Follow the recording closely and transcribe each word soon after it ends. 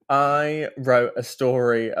I wrote a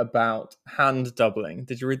story about hand doubling.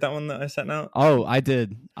 Did you read that one that I sent out? Oh, I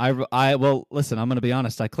did. Well, listen, I'm going to be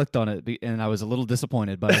honest. I clicked on it and I was a little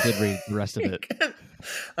disappointed, but I did read the rest of it.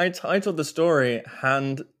 I titled the story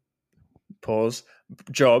 "Hand Pause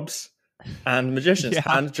Jobs and Magicians." Yeah.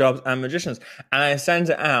 Hand Jobs and Magicians, and I sent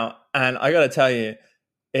it out. And I got to tell you,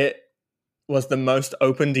 it was the most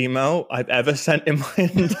opened email I've ever sent in my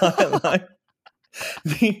entire life.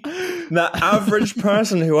 The average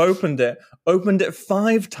person who opened it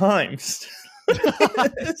 5 times.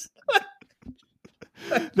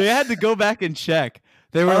 They had to go back and check.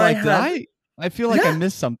 They were I feel like I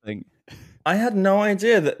missed something. I had no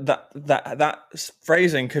idea that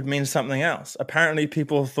phrasing could mean something else. Apparently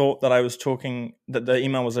people thought that I was talking, that the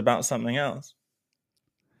email was about something else.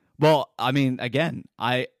 Well, I mean, again,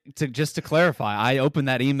 just to clarify, I opened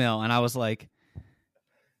that email and I was like,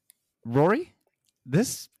 Rory,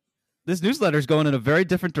 this newsletter is going in a very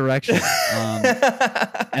different direction,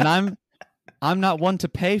 and I'm not one to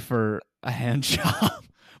pay for a hand job,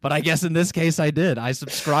 but I guess in this case I did. I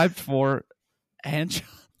subscribed for a hand job.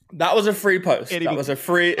 That was a free post. That was a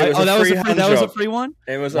free. That was a free one.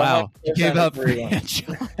 It was wow. You gave out free hand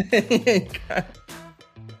job.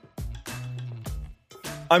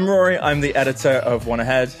 I'm Rory. I'm the editor of One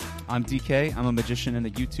Ahead. I'm DK. I'm a magician and a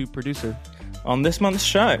YouTube producer. On this month's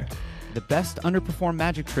show, the best underperformed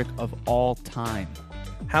magic trick of all time.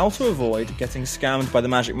 How to avoid getting scammed by the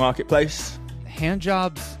magic marketplace. Hand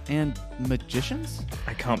jobs and magicians?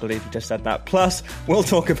 I can't believe you just said that. Plus, we'll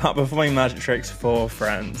talk about performing magic tricks for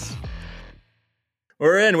friends.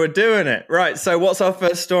 We're doing it. Right, so what's our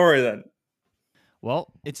first story then?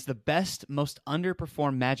 Well, it's the best, most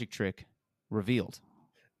underperformed magic trick revealed.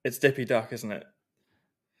 It's Dippy Duck, isn't it?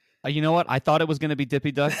 You know what? I thought it was going to be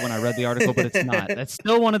Dippy Duck when I read the article, but it's not. That's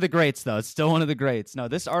still one of the greats, though. It's still one of the greats. No,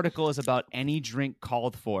 this article is about any drink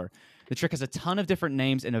called for. The trick has a ton of different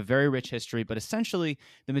names and a very rich history, but essentially,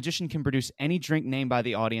 the magician can produce any drink named by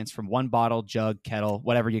the audience from one bottle, jug, kettle,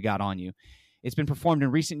 whatever you got on you. It's been performed in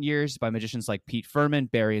recent years by magicians like Pete Furman,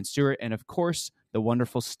 Barry and Stewart, and of course, the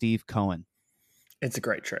wonderful Steve Cohen. It's a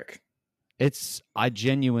great trick. It's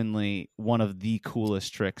genuinely one of the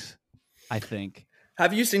coolest tricks, I think.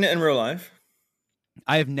 Have you seen it in real life?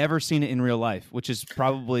 I have never seen it in real life, which is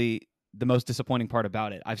probably the most disappointing part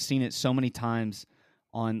about it. I've seen it so many times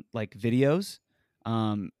on like videos,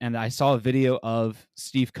 and I saw a video of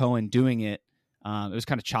Steve Cohen doing it. It was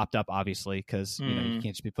kind of chopped up, obviously, because you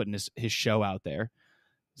can't just be putting his show out there.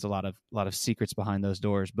 There's a lot of secrets behind those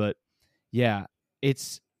doors, but yeah,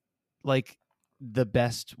 it's like the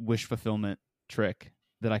best wish fulfillment trick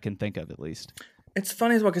that I can think of, at least. It's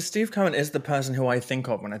funny as well because Steve Cohen is the person who I think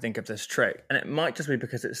of when I think of this trick, and it might just be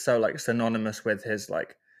because it's so like synonymous with his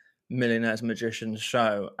like Millionaires Magicians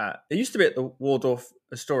show. It used to be at the Waldorf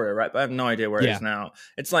Astoria, right? But I have no idea where it is now.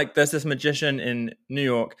 It's like there's this magician in New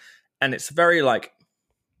York, and it's very like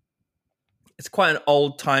it's quite an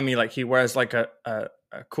old timey. Like he wears like a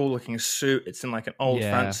cool looking suit. It's in like an old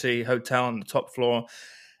fancy hotel on the top floor.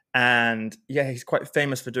 And yeah, he's quite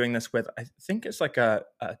famous for doing this with, I think it's like a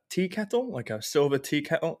tea kettle, like a silver tea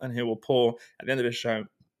kettle. And he will pour, at the end of his show,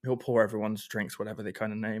 he'll pour everyone's drinks, whatever they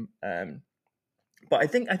kind of name. But I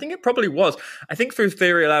think it probably was. I think through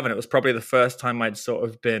Theory 11, it was probably the first time I'd sort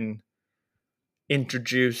of been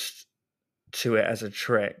introduced to it as a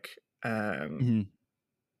trick. But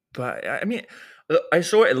I mean, I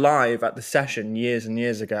saw it live at the session years and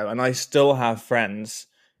years ago, and I still have friends.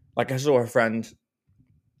 Like I saw a friend,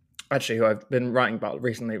 actually, who I've been writing about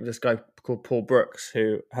recently, this guy called Paul Brooks,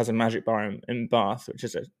 who has a magic bar in Bath, which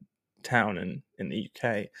is a town in the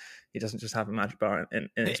UK. He doesn't just have a magic bar in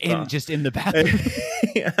his bar. Just in the bathroom.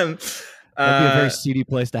 That'd be a very seedy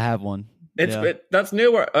place to have one. That's near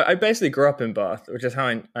where I basically grew up in Bath, which is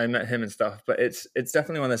how I met him and stuff. But it's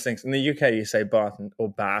definitely one of those things. In the UK, you say Bath or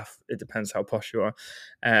Bath. It depends how posh you are.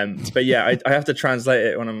 But yeah, I have to translate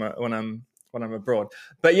it when I'm abroad.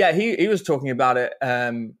 But yeah, he was talking about it.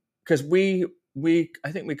 Because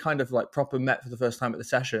I think we kind of like proper met for the first time at the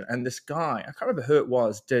session, and this guy, I can't remember who it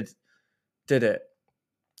was, did it,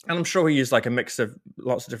 and I'm sure he used like a mix of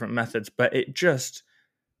lots of different methods, but it just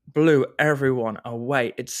blew everyone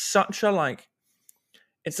away. It's such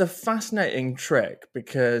it's a fascinating trick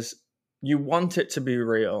because you want it to be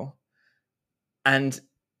real, and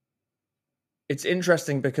it's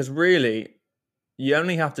interesting because really you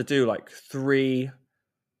only have to do like 3-5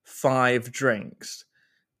 drinks.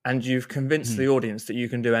 And you've convinced the audience that you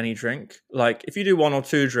can do any drink. Like, if you do 1 or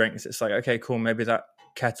 2 drinks, it's like, okay, cool, maybe that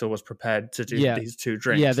kettle was prepared to do these 2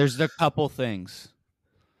 drinks. Yeah, there's a couple things.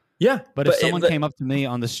 Yeah. But if someone came up to me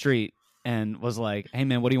on the street and was like, "Hey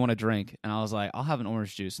man, what do you want to drink?" And I was like, "I'll have an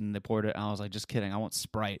orange juice." And they poured it, and I was like, "Just kidding, I want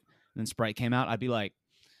Sprite." And then Sprite came out. I'd be like,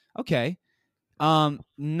 "Okay,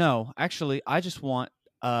 no, actually, I just want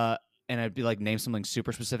and I'd be like, name something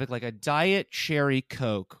super specific, like a Diet Cherry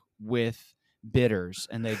Coke with bitters,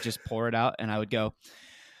 and they'd just pour it out, and I would go.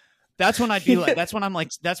 That's when I'd be like, that's when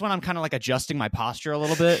I'm kind of like adjusting my posture a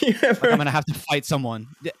little bit. Like I'm gonna have to fight someone.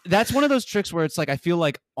 That's one of those tricks where it's like I feel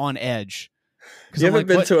like on edge. You haven't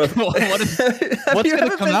been to a what's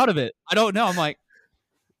gonna come out of it? I don't know. I'm like,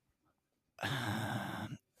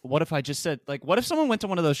 what if I just said, like, what if someone went to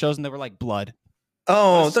one of those shows and they were like, blood?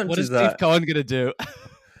 Oh, don't what do is that. Steve Cohen gonna do?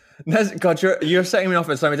 God, you're setting me off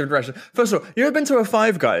in so many different directions. First of all, you ever been to a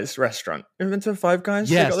Five Guys restaurant? You ever been to a Five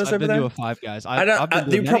Guys? Yes, I've been to a Five Guys.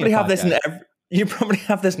 You probably have this you probably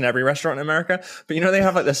have this in every restaurant in America. But you know they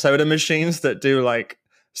have like the soda machines that do like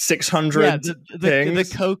 600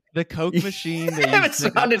 things. The Coke machine. That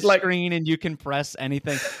you sounded like screen and you can press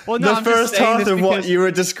anything. Well, no, the first half of what you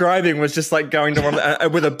were describing was just like going to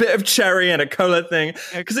one with a bit of cherry and a cola thing.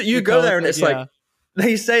 Because you go there and it's like.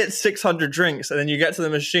 They say it's 600 drinks, and then you get to the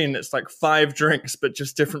machine. It's like 5 drinks, but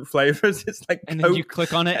just different flavors. It's like and Coke. Then you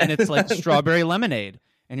click on it, and it's like strawberry lemonade,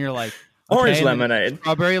 and you're like orange lemonade,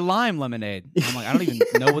 strawberry lime lemonade. I'm like, I don't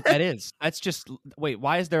even know what that is. That's just wait.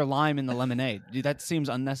 Why is there lime in the lemonade? Dude, that seems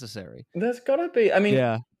unnecessary. There's gotta be. I mean,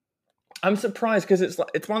 yeah. I'm surprised because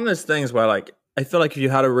it's one of those things where like I feel like if you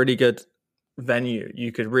had a really good venue,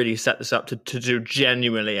 you could really set this up to do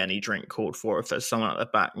genuinely any drink called for if there's someone at the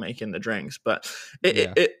back making the drinks. But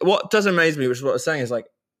what does amaze me, which is what I was saying, is like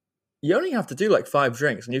you only have to do like 5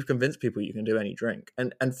 drinks and you've convinced people you can do any drink.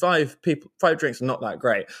 And 5 drinks are not that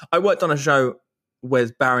great. I worked on a show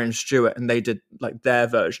with Barry and Stewart and they did like their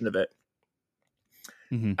version of it.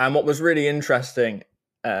 Mm-hmm. And what was really interesting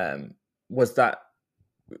was that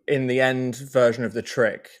in the end version of the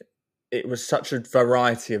trick, it was such a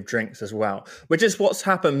variety of drinks as well, which is what's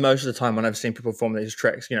happened most of the time when I've seen people perform these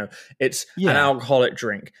tricks. You know, it's an alcoholic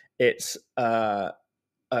drink. It's a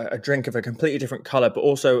drink of a completely different color. But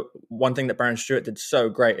also one thing that Baron Stewart did so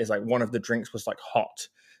great is like one of the drinks was like hot,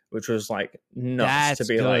 which was like nuts. That's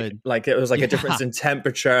to be good. like it was like a difference in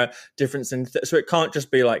temperature, difference in so it can't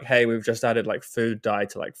just be like, hey, we've just added like food dye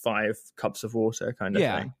to like 5 cups of water kind of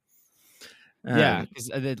thing. Yeah,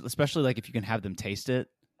 especially like if you can have them taste it.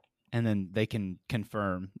 And then they can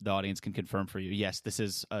confirm, the audience can confirm for you, yes, this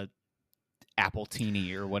is a apple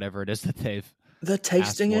teeny or whatever it is that they've The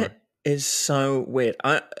tasting it is so weird.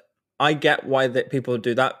 I get why that people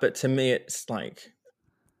do that, but to me it's like...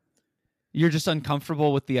 You're just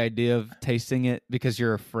uncomfortable with the idea of tasting it because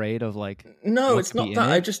you're afraid of like... No, it's not that.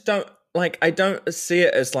 I just don't... Like, I don't see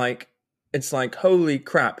it as like... It's like, holy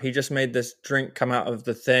crap, he just made this drink come out of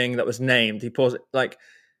the thing that was named. He pours it... Like...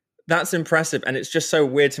 That's impressive, and it's just so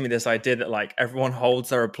weird to me, this idea that like everyone holds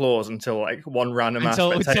their applause until like one random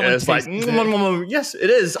spectator is like, yes, it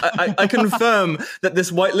is. I confirm that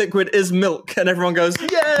this white liquid is milk, and everyone goes,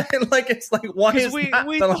 yeah. Like it's like, why is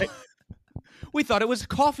that? We thought it was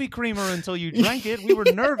coffee creamer until you drank it. We were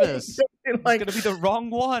nervous. Like, it's gonna be the wrong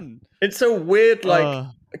one. It's so weird, like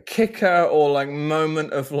kicker or like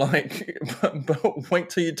moment of like, but wait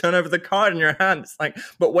till you turn over the card in your hand. It's like,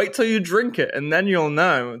 but wait till you drink it, and then you'll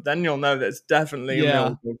know. Then you'll know that it's definitely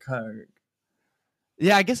milk or Coke.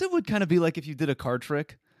 Yeah, I guess it would kind of be like if you did a card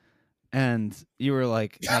trick, and you were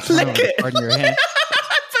like, lick it card in your hand.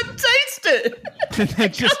 But taste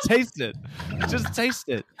it. Just taste it. Just taste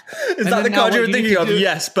it. Is that the card you were thinking of?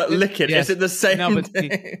 Yes, but lick it. Yes. Is it the same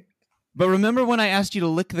thing? But remember when I asked you to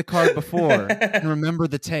lick the card before and remember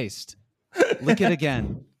the taste. Lick it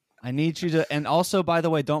again. I need you to... And also, by the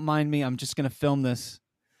way, don't mind me. I'm just going to film this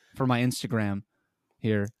for my Instagram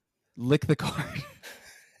here. Lick the card.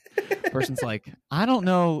 Person's like, I don't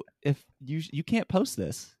know if you can't post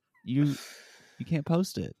this. You can't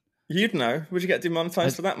post it. You'd know. Would you get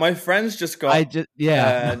demonetized for that? My friends just got...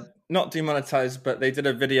 not demonetized, but they did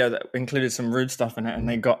a video that included some rude stuff in it, and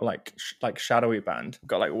they got like shadowy banned.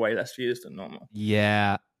 Got like way less views than normal.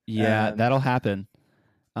 Yeah, that'll happen.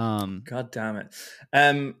 God damn it.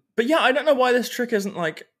 But yeah, I don't know why this trick isn't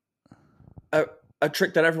like a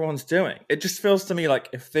trick that everyone's doing. It just feels to me like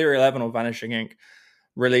if Theory 11 or Vanishing Ink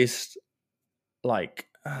released like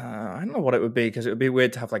I don't know what it would be, because it would be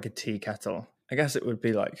weird to have like a tea kettle. I guess it would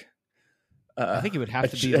be like. I think it would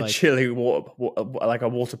have to be like chili water, like a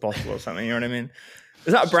water bottle or something. You know what I mean?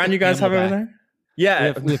 Is that a brand you guys have over there?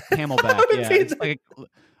 Yeah, with Camelback. Yeah, it's like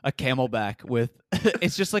a Camelback with.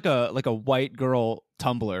 It's just like a white girl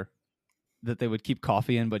tumbler that they would keep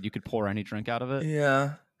coffee in, but you could pour any drink out of it.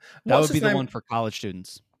 Yeah, that would be the one for college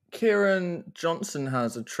students. Kieran Johnson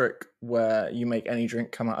has a trick where you make any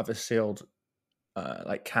drink come out of a sealed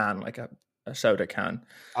like can, like a soda can.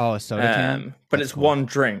 Oh, a soda can? But That's it's cool. one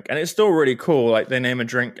drink, and it's still really cool. Like they name a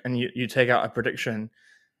drink, and you take out a prediction,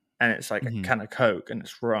 and it's like a can of Coke, and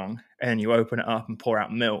it's wrong. And you open it up and pour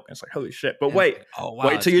out milk. And it's like, holy shit! But And wait, like, oh wow,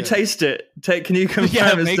 wait till you that's good. taste it. Can you confirm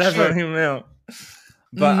Yeah, it's make definitely milk?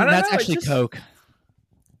 But I don't that's know, actually Coke.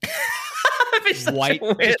 White,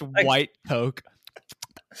 just white Coke.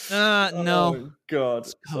 No, Oh god,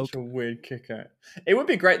 such a weird kicker. It would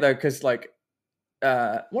be great though, because like,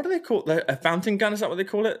 what do they call it? A fountain gun? Is that what they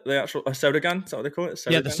call it? The actual a soda gun? Is that what they call it?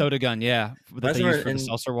 Yeah, the soda gun. Yeah, that they use for the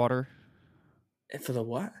seltzer water. For the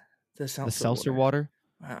what? The seltzer water.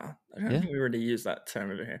 Wow, I don't think we really use that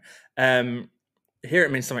term over here. Here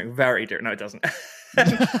it means something very different. No, it doesn't.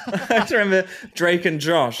 I just remember Drake and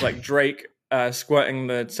Josh, like Drake squirting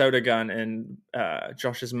the soda gun in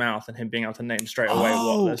Josh's mouth and him being able to name straight away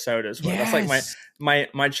what the sodas were. Yes. That's like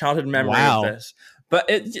my childhood memory of this. But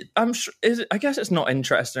I'm sure. I guess it's not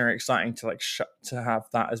interesting or exciting to like to have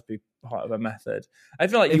that as be part of a method. I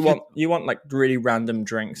feel like you want like really random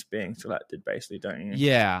drinks being selected, basically, don't you?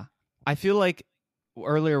 Yeah, I feel like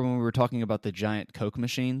earlier when we were talking about the giant Coke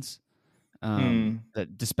machines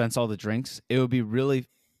that dispense all the drinks, it would be really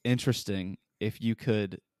interesting if you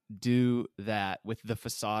could do that with the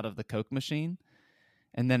facade of the Coke machine,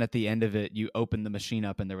 and then at the end of it, you open the machine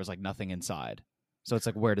up and there was like nothing inside. So it's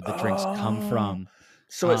like, where did the drinks come from?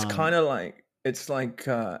 So it's kind of like, it's like,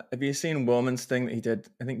 have you seen Willman's thing that he did?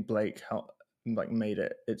 I think Blake made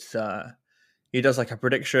it. It's he does like a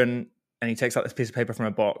prediction, and he takes out this piece of paper from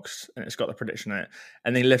a box, and it's got the prediction in it,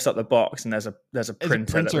 and then he lifts up the box, and there's a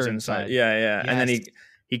printer that was inside. Yeah. Yes. And then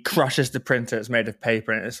he crushes the printer. It's made of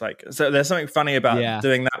paper, and it's like, so there's something funny about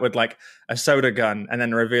doing that with like a soda gun, and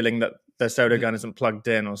then revealing that the soda gun isn't plugged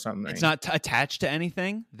in or something. It's not attached to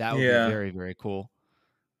anything. That would be very, very cool.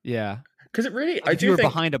 Yeah. Because it really, if you were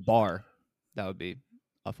behind a bar, that would be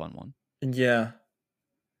a fun one. Yeah,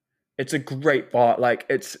 it's a great bar. Like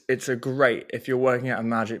it's a great, if you're working at a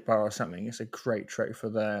magic bar or something, it's a great trick for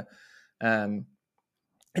there.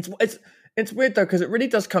 It's weird though, because it really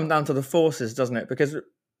does come down to the forces, doesn't it? Because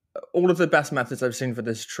all of the best methods I've seen for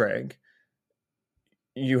this trick,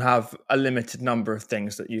 you have a limited number of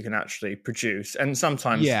things that you can actually produce, and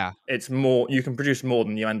sometimes it's more. You can produce more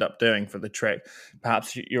than you end up doing for the trick.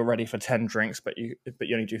 Perhaps you're ready for 10 drinks, but you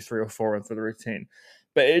only do 3 or 4 for the routine.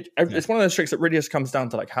 But it's one of those tricks that really just comes down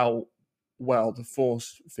to like how well the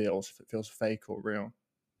force feels, if it feels fake or real.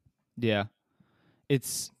 Yeah,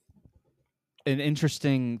 it's an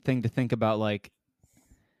interesting thing to think about. Like,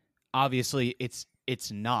 obviously,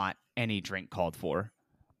 it's not any drink called for.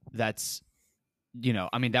 That's,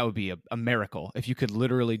 I mean, that would be a miracle if you could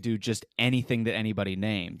literally do just anything that anybody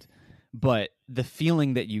named. But the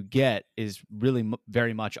feeling that you get is really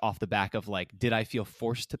very much off the back of like, did I feel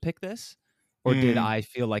forced to pick this? Or did I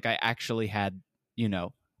feel like I actually had,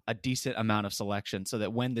 a decent amount of selection, so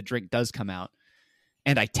that when the drink does come out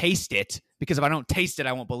and I taste it, because if I don't taste it,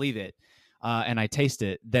 I won't believe it. And I taste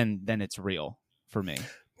it, then it's real for me.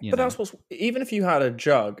 But that's what's, even if you had a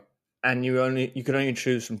jug, and you could only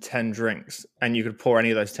choose from 10 drinks, and you could pour any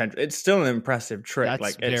of those 10. It's still an impressive trick.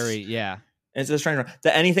 That's It's a strange one.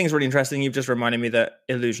 That anything's really interesting. You've just reminded me that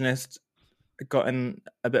Illusionist got in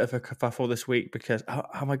a bit of a kerfuffle this week because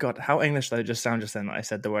oh my god, how English did it just sound just then that I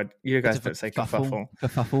said the word? You guys don't say kerfuffle.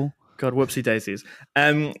 Kerfuffle. God, whoopsie daisies.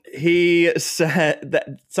 He said that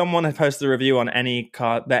someone had posted a review on any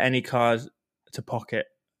card to pocket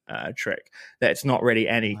trick, that it's not really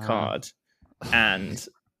any card, and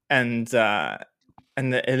the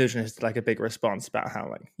Illusionist like a big response about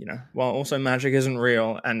how well, also magic isn't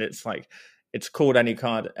real, and it's like it's called any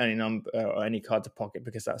card, any number, or any card to pocket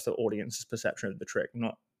because that's the audience's perception of the trick,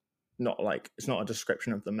 not like it's not a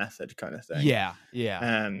description of the method kind of thing. Yeah.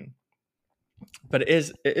 But it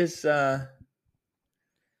is that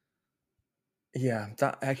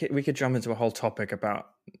we could jump into a whole topic about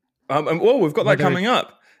we've got that coming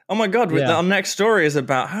up. Oh my god, our next story is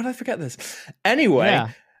about, how did I forget this? Anyway,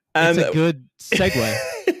 it's a good segue.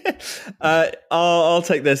 I'll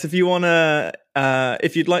take this. If you wanna,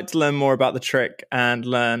 if you'd like to learn more about the trick and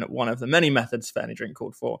learn one of the many methods for any drink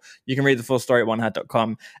called for, you can read the full story at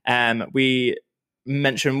onehead.com. We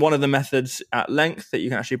mention one of the methods at length that you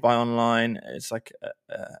can actually buy online. It's like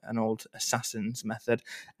an old assassin's method,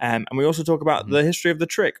 and we also talk about the history of the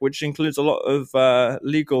trick, which includes a lot of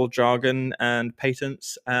legal jargon and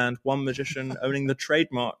patents, and one magician owning the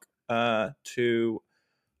trademark to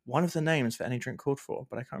one of the names for any drink called for,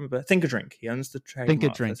 but I can't remember. Think a Drink. He owns the trademark.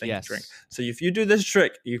 Think a Drink. Think yes. A Drink. So if you do this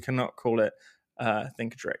trick, you cannot call it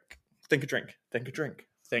Think a Drink. Think a Drink. Think a Drink.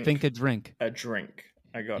 Think a drink. A drink.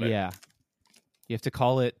 I got it. Yeah. You have to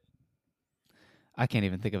call it. I can't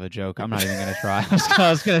even think of a joke. I'm not even going to try. I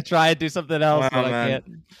was going to try and do something else, but I can't.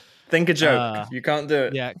 Think a joke. You can't do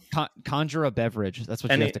it. Yeah. Conjure a beverage. That's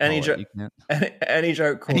what you have to call it. Any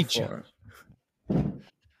joke called for it.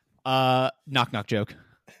 Knock knock joke.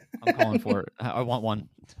 I'm calling for it. I want one.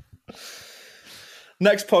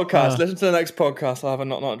 Next podcast. Listen to the next podcast. I'll have a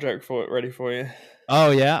knock knock joke for it ready for you.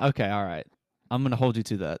 Oh yeah? Okay, all right. I'm gonna hold you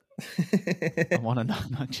to that. I want a knock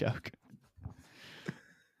knock joke.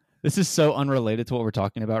 This is so unrelated to what we're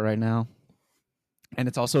talking about right now. And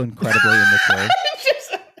it's also incredibly immature.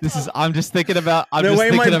 I'm just thinking about the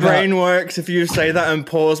way my brain works. If you say that and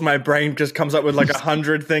pause, my brain just comes up with like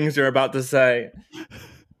 100 things you're about to say.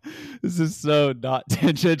 This is so not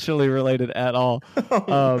tangentially related at all.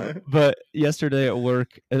 But yesterday at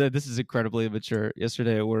work, and this is incredibly immature.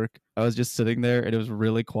 Yesterday at work, I was just sitting there and it was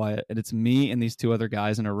really quiet. And it's me and these two other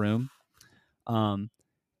guys in a room.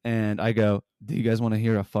 And I go, do you guys want to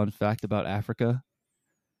hear a fun fact about Africa?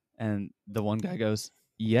 And the one guy goes,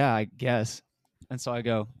 yeah, I guess. And so I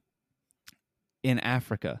go, in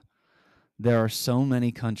Africa, there are so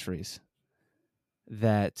many countries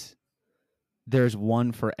that there's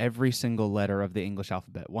one for every single letter of the English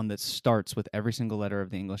alphabet, one that starts with every single letter of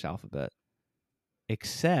the English alphabet,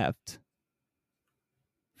 except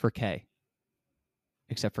for K.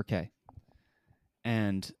 Except for K.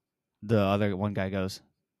 And the other one guy goes,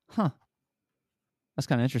 huh, that's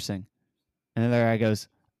kind of interesting. And the other guy goes,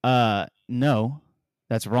 no,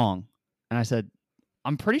 that's wrong. And I said,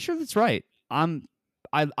 I'm pretty sure that's right. I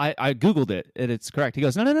Googled it and it's correct. He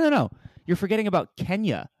goes, no. You're forgetting about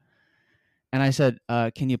Kenya. And I said,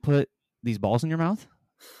 can you put these balls in your mouth?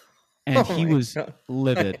 And he was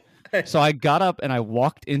livid. So I got up and I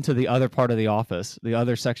walked into the other part of the office, the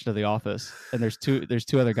other section of the office. And there's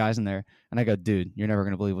two other guys in there. And I go, dude, you're never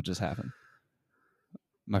going to believe what just happened.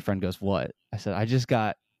 My friend goes, what? I said, I just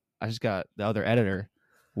got the other editor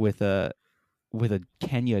with a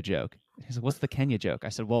Kenya joke. He said, what's the Kenya joke? I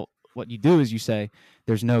said, well, what you do is you say,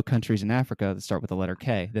 there's no countries in Africa that start with the letter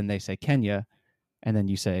K. Then they say Kenya. And then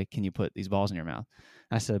you say, can you put these balls in your mouth?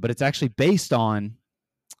 I said, but it's actually based on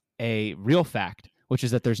a real fact, which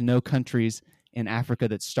is that there's no countries in Africa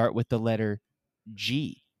that start with the letter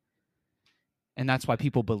G. And that's why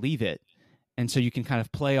people believe it. And so you can kind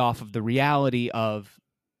of play off of the reality of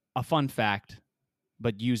a fun fact,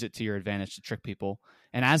 but use it to your advantage to trick people.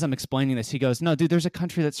 And as I'm explaining this, he goes, no, dude, there's a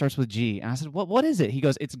country that starts with G. And I said, what is it? He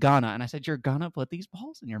goes, it's Ghana. And I said, you're gonna put these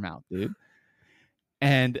balls in your mouth, dude.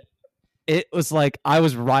 And it was like I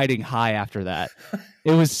was riding high after that.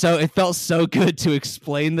 It felt so good to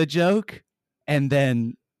explain the joke and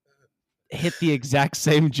then hit the exact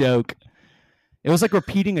same joke. It was like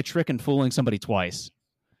repeating a trick and fooling somebody twice.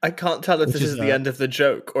 I can't tell if this is the end of the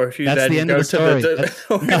joke or if you that's then the end go of the story.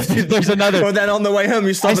 There's another. Or then on the way home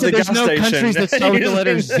you stop at the gas station. There's no countries that start with the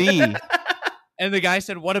letter Z. And the guy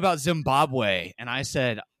said, what about Zimbabwe? And I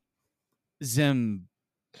said,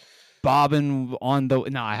 Bobbin on the...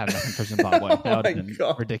 No, I have nothing for Zimbabwe. That would have been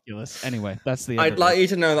ridiculous. Anyway, that's the end. I'd like you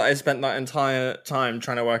to know that I spent that entire time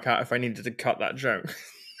trying to work out if I needed to cut that joke.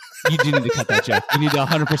 You do need to cut that joke. You need to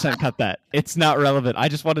 100% cut that. It's not relevant. I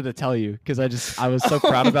just wanted to tell you because I was so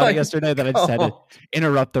proud about it yesterday that I just had to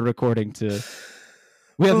interrupt the recording to...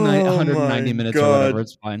 We have 190 minutes or whatever.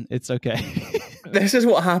 It's fine. It's okay. This is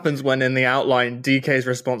what happens when in the outline DK is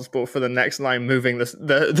responsible for the next line moving the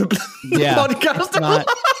podcast.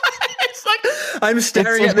 I'm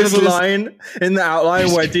staring at this line in the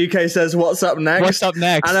outline where DK says, what's up next? What's up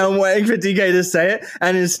next? And I'm waiting for DK to say it.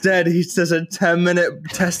 And instead, he says a 10-minute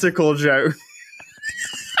testicle joke.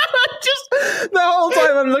 Just the whole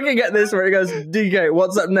time I'm looking at this where he goes, DK,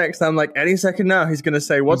 what's up next? I'm like, any second now, he's going to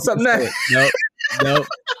say, what's up next?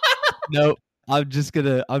 Nope. I'm just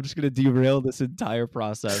gonna derail this entire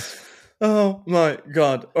process. Oh my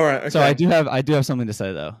god! All right. Okay. So I do have something to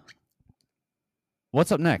say though.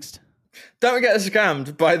 What's up next? Don't get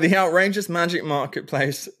scammed by the outrageous magic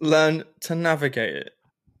marketplace. Learn to navigate it.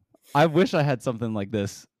 I wish I had something like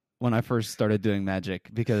this when I first started doing magic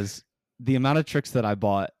because the amount of tricks that I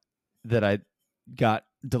bought that I got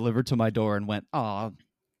delivered to my door and went, oh,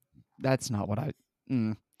 that's not what I.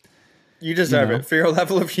 You deserve it. For your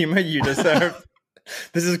level of humor, you deserve.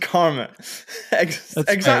 This is karma.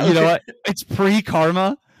 Exactly. Fair. You know what? It's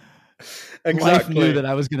pre-karma. Exactly. Life knew that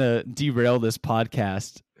I was going to derail this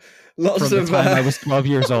podcast Lots from of the time I was 12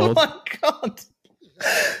 years old. Oh my god.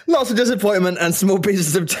 Lots of disappointment and small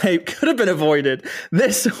pieces of tape could have been avoided.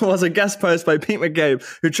 This was a guest post by Pete McCabe,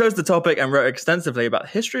 who chose the topic and wrote extensively about the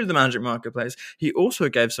history of the Magic Marketplace. He also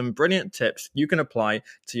gave some brilliant tips you can apply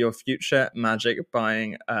to your future Magic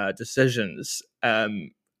buying decisions. Do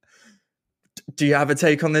you have a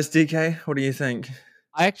take on this, DK? What do you think?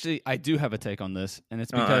 I do have a take on this, and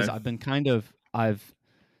it's because I've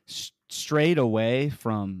strayed away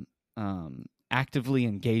from actively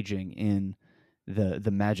engaging in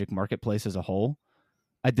the Magic marketplace as a whole.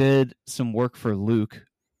 I did some work for Luke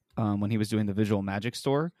when he was doing the Visual Magic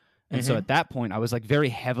store, and so at that point I was like very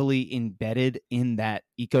heavily embedded in that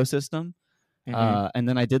ecosystem. And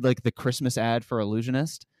then I did like the Christmas ad for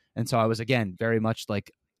Illusionist, and so I was again very much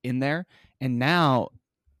like in there. And now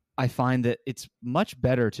I find that it's much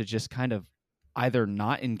better to just kind of either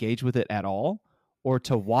not engage with it at all or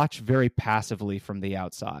to watch very passively from the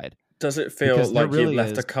outside. Does it feel like really you've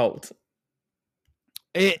left a cult?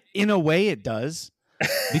 In a way it does,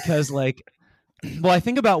 because like, well, I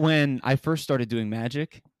think about when I first started doing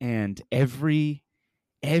Magic, and every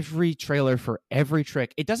trailer for every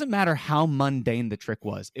trick, it doesn't matter how mundane the trick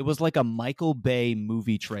was. It was like a Michael Bay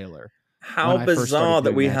movie trailer. How bizarre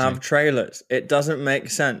that we have trailers. It doesn't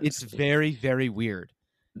make sense. It's very, very weird.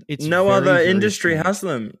 It's no very, other very industry strange. has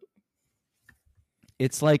them.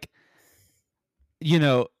 It's like, you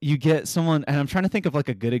know, you get someone, and I'm trying to think of like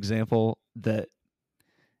a good example that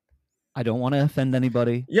I don't want to offend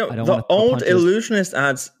anybody. The old Illusionist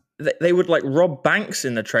ads, they would like rob banks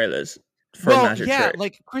in the trailers for a magic trick.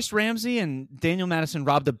 Like Chris Ramsey and Daniel Madison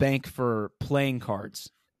robbed a bank for playing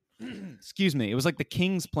cards. Excuse me. It was like the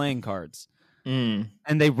King's playing cards. And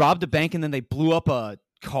they robbed a bank, and then they blew up a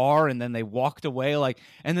car, and then they walked away.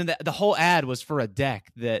 And then the whole ad was for a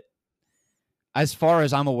deck that, as far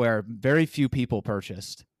as I'm aware, very few people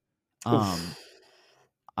purchased. At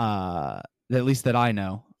least that I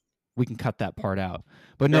know. We can cut that part out.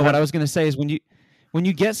 But no, what I was going to say is when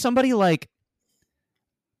you get somebody like,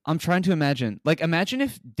 I'm trying to imagine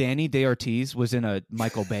if Danny Day-Ortiz was in a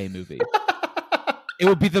Michael Bay movie. It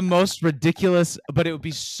would be the most ridiculous, but it would be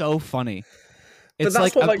so funny. It's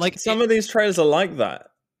but that's some of these trailers are like that.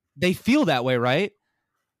 They feel that way, right?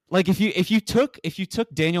 Like if you took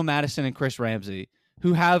Daniel Madison and Chris Ramsey,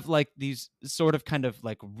 who have like these sort of kind of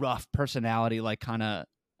like rough personality, like kind of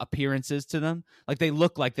appearances to them, like they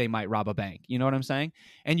look like they might rob a bank. You know what I'm saying?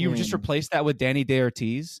 And you just replace that with Danny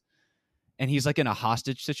Day-Ortiz, and he's like in a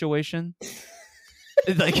hostage situation.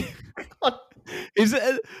 Like, is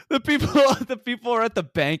the people are at the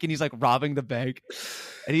bank, and he's like robbing the bank,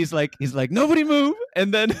 and he's like nobody move,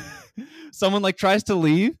 and then someone like tries to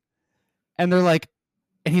leave, and they're like,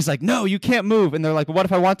 and he's like, no, you can't move, and they're like, well, what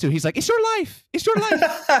if I want to? He's like, it's your life, it's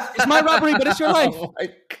my robbery, but it's your life. Oh my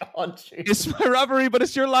god, geez. It's my robbery, but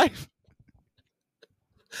it's your life.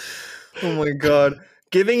 Oh my god,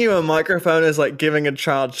 giving you a microphone is like giving a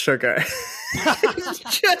child sugar. It's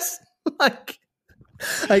just like,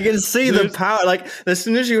 I can see the power. Like as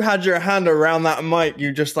soon as you had your hand around that mic,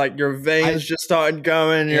 you just like your veins just started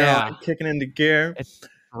going. You're like kicking into gear. It's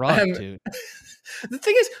rough, dude. The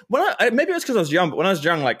thing is, maybe it was because I was young, but when I was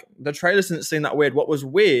young, like the trailers didn't seem that weird. What was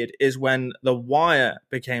weird is when The Wire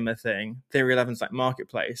became a thing, Theory 11's like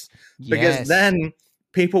marketplace, because then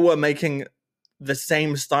people were making the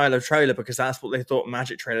same style of trailer because that's what they thought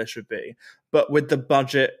Magic trailer should be, but with the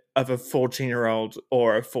budget of a 14-year-old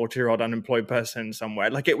or a 40-year-old unemployed person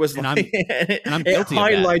somewhere. Like it was, it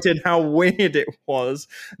highlighted how weird it was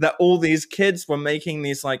that all these kids were making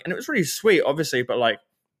these like, and it was really sweet, obviously, but like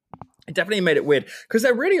it definitely made it weird because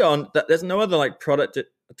there really aren't. There's no other like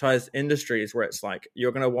productized industries where it's like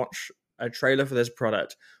you're going to watch a trailer for this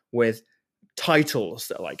product with titles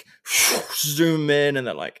that like zoom in and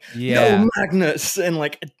they're like no magnets and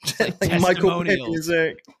like Michael Pitt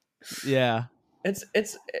music. Yeah, it's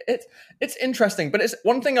interesting, but it's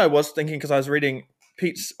one thing I was thinking because I was reading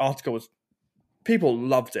Pete's article was people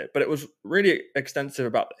loved it, but it was really extensive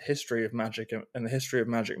about the history of Magic and the history of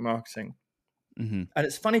Magic marketing. And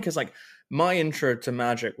it's funny because like my intro to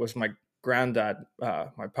Magic was my granddad,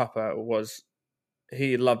 my papa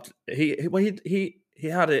he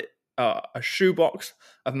had it a shoebox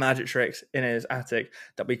of magic tricks in his attic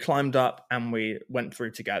that we climbed up and we went through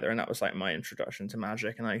together, and that was like my introduction to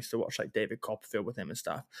Magic. And I used to watch like David Copperfield with him and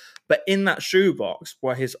stuff. But in that shoebox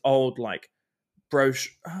were his old like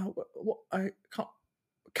brochure,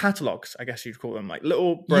 catalogs, I guess you'd call them, like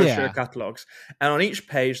little brochure catalogs, and on each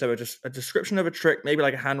page there were just a description of a trick, maybe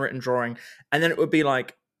like a handwritten drawing, and then it would be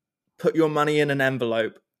like put your money in an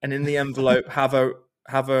envelope, and in the envelope have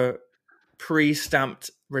a pre-stamped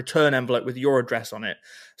return envelope with your address on it.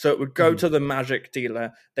 So it would go to the magic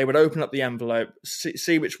dealer. They would open up the envelope,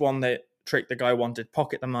 see which one trick the guy wanted,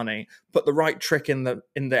 pocket the money, put the right trick in the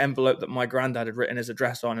envelope that my granddad had written his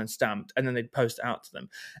address on and stamped, and then they'd post it out to them.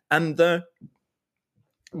 And the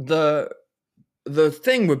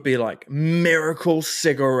thing would be like miracle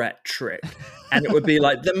cigarette trick. And it would be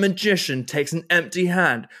like the magician takes an empty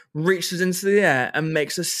hand, reaches into the air and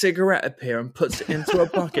makes a cigarette appear and puts it into a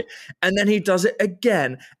bucket. And then he does it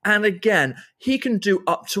again and again. He can do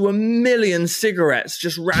up to 1 million cigarettes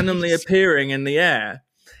just randomly appearing in the air.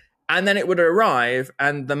 And then it would arrive,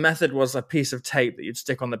 and the method was a piece of tape that you'd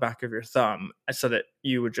stick on the back of your thumb so that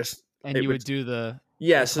you would just... And you would do the...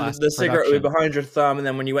 Yeah, so the cigarette would be behind your thumb, and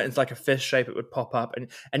then when you went into like a fist shape, it would pop up,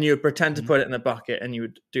 and you would pretend to put it in the bucket, and you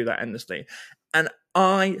would do that endlessly. And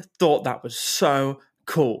I thought that was so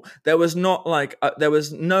cool. There was not like there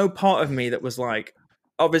was no part of me that was like,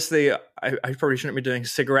 obviously, I probably shouldn't be doing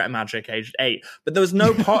cigarette magic aged 8, but there was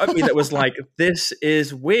no part of me that was like, this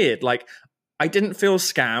is weird. Like, I didn't feel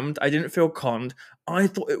scammed. I didn't feel conned. I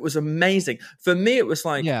thought it was amazing. For me, it was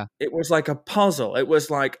like it was like a puzzle. It was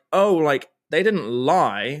like, oh, like they didn't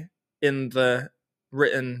lie in the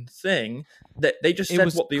written thing. That they just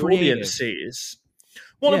said what the audience sees.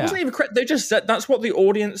 Well, it wasn't even correct. They just said that's what the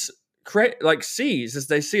audience sees as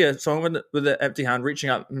they see someone with an empty hand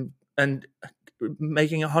reaching out and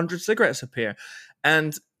making 100 cigarettes appear.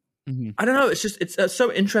 And I don't know. It's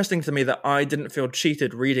so interesting to me that I didn't feel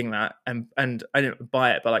cheated reading that, and I didn't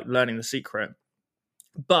buy it, but like learning the secret.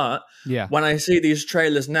 But when I see these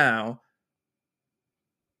trailers now,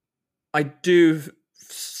 I do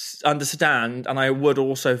understand, and I would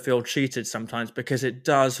also feel cheated sometimes because it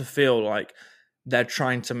does feel like they're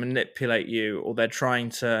trying to manipulate you, or they're trying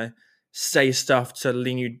to say stuff to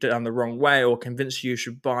lean you down the wrong way, or convince you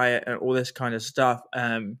should buy it, and all this kind of stuff.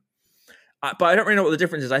 But I don't really know what the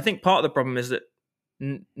difference is. I think part of the problem is that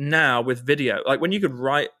now with video, like when you could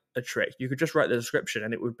write a trick, you could just write the description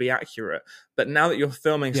and it would be accurate. But now that you're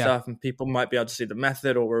filming stuff and people might be able to see the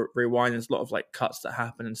method or rewind, there's a lot of like cuts that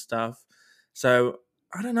happen and stuff. So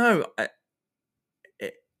I don't know.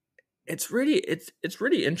 It's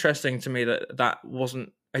really interesting to me that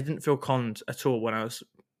wasn't. I didn't feel conned at all when I was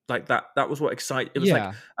like that. That was what excited. It was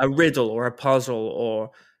like a riddle or a puzzle or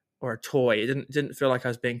a toy. It didn't feel like I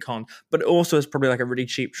was being conned, but it also was probably like a really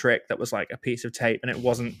cheap trick that was like a piece of tape, and it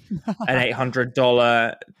wasn't an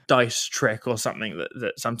 $800 dice trick or something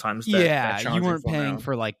that sometimes you weren't paying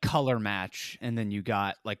for like color match, and then you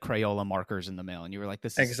got like Crayola markers in the mail, and you were like,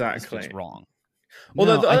 this is wrong.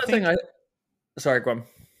 Although the other thing sorry, go on.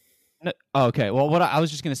 No, okay, well, what I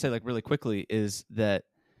was just going to say, like really quickly, is that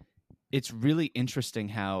it's really interesting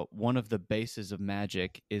how one of the bases of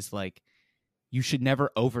magic is like, you should never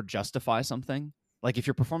over justify something. Like if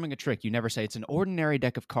you're performing a trick, you never say it's an ordinary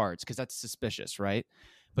deck of cards because that's suspicious, right?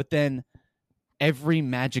 But then every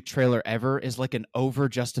magic trailer ever is like an over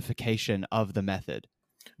justification of the method.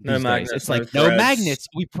 No magnets. It's like no magnets.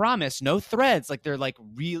 We promise no threads. Like they're like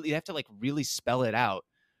really, you have to like really spell it out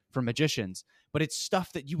for magicians. But it's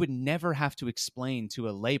stuff that you would never have to explain to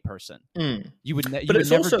a layperson. You would never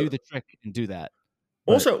do the trick and do do that.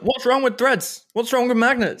 Also, what's wrong with threads? What's wrong with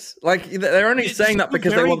magnets? Like they're only saying that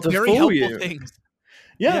because they want to fool you. Things.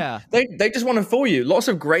 Yeah. They just want to fool you. Lots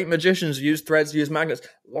of great magicians use threads, use magnets.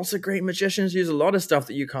 Lots of great magicians use a lot of stuff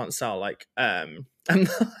that you can't sell. Like, and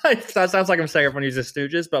that sounds like I'm saying everyone uses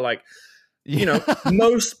stooges, but like, you know,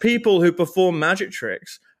 most people who perform magic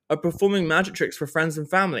tricks are performing magic tricks for friends and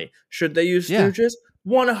family. Should they use stooges?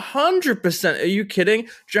 100%. Are you kidding? Do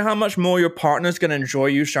you know how much more your partner's going to enjoy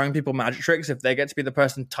you showing people magic tricks if they get to be the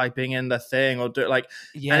person typing in the thing or do it like?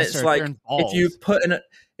 And it's like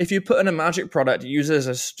if you put in a magic product used as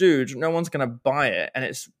a stooge, no one's going to buy it, and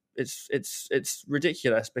it's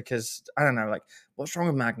ridiculous because I don't know. Like, what's wrong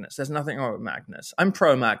with magnets? There's nothing wrong with magnets. I'm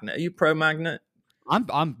pro magnet. Are you pro magnet?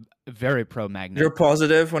 I'm very pro magnet. You're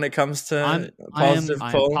positive when it comes to positive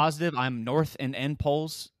I'm pull. Positive. I'm north and end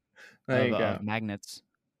poles. There you go. Magnets,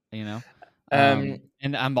 you know, and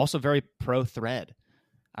I'm also very pro thread.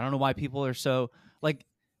 I don't know why people are so like.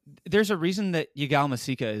 There's a reason that Yigal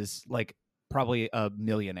Masika is like probably a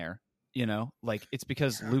millionaire. You know, like it's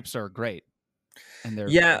because loops are great and they're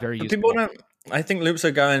very useful. People don't. I think loops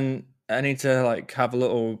are going. I need to like have a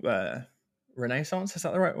little renaissance. Is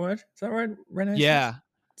that the right word? Is that right? Renaissance. Yeah.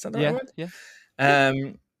 Is that the right word? Yeah.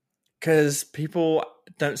 Because people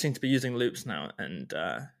don't seem to be using loops now, and.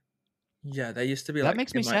 Yeah, they used to be that like... That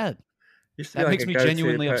makes me sad. That makes me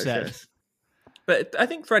genuinely upset. But I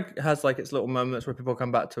think Thread has like its little moments where people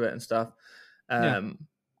come back to it and stuff.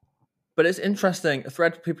 But it's interesting.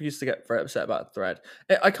 Thread, people used to get very upset about Thread.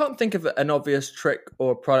 I can't think of an obvious trick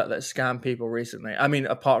or product that scammed people recently. I mean,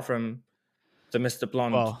 apart from the Mr.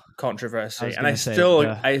 Blonde Well, I controversy, was and I gonna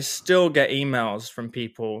say, still get emails from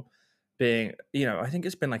people being, I think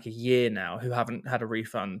it's been like a year now, who haven't had a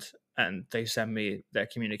refund, and they send me their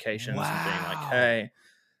communications and being like, wow. "Hey,"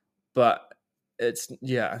 but it's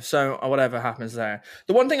So whatever happens there.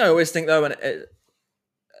 The one thing I always think though,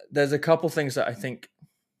 there's a couple things that I think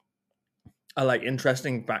are like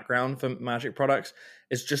interesting background for magic products,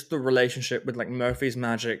 is just the relationship with like Murphy's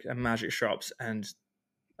Magic and magic shops and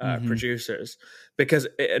producers, because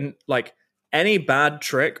like any bad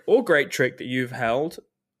trick or great trick that you've held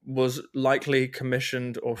was likely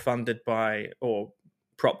commissioned or funded by or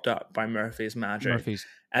propped up by Murphy's Magic.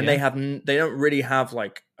 And they don't really have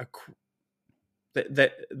like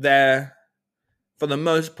they're, for the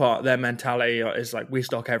most part, their mentality is like, we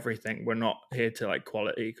stock everything. We're not here to like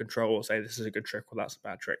quality control or say this is a good trick or that's a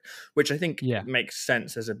bad trick, which I think makes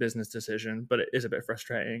sense as a business decision, but it is a bit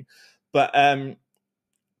frustrating. But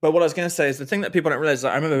what I was going to say is, the thing that people don't realize is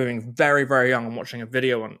that I remember being very, very young and watching a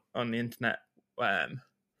video on the internet.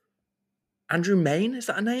 Andrew Main, is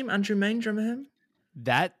that a name? Andrew Main, do you remember him?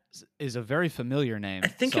 That is a very familiar name. I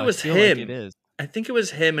think it was him. Like it is. I think it was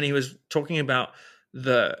him, and he was talking about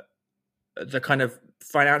the kind of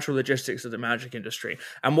financial logistics of the magic industry.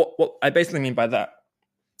 And what I basically mean by that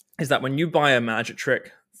is that when you buy a magic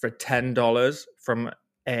trick for $10 from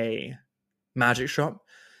a magic shop,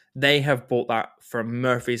 they have bought that from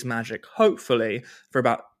Murphy's Magic, hopefully for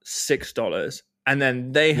about $6. And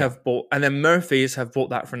then Murphy's have bought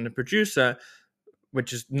that from the producer,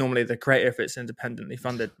 which is normally the creator if it's independently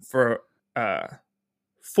funded, for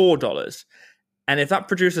 $4. And if that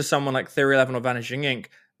producer is someone like Theory 11 or Vanishing Ink,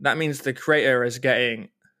 that means the creator is getting,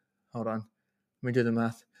 hold on, let me do the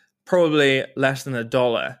math, probably less than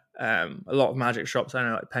 $1. A lot of magic shops, I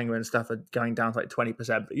know, like Penguin and stuff, are going down to like 20%,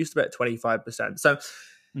 but it used to be at 25%. So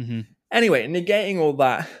anyway, negating all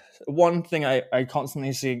that, one thing I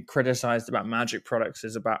constantly see criticized about magic products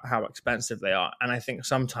is about how expensive they are. And I think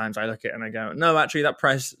sometimes I look at it and I go, no, actually that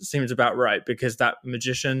price seems about right, because that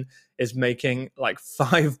magician is making like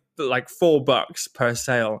 $4 per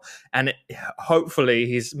sale, and hopefully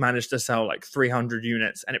he's managed to sell like 300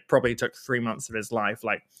 units, and it probably took 3 months of his life,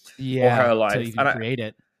 or her life, until you can create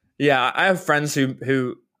it. I have friends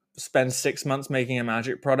who spend 6 months making a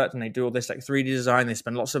magic product, and they do all this like 3D design. They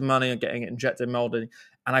spend lots of money on getting it injected, molded,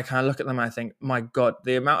 and I kind of look at them and I think, my God,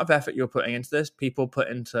 the amount of effort you're putting into this, people put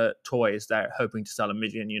into toys, they're hoping to sell 1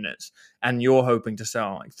 million units, and you're hoping to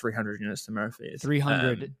sell like 300 units to Murphy's.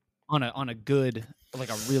 300 on a good, like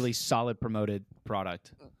a really solid promoted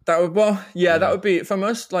product. That would be, for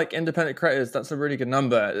most like independent creators, that's a really good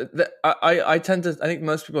number. I think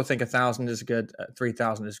most people think 1,000 is good,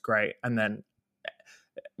 3,000 is great, and then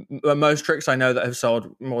most tricks I know that have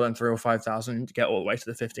sold more than 3,000 or 5,000 get all the way to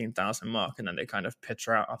the 15,000 mark, and then they kind of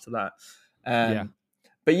peter out after that.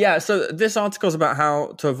 But so this article is about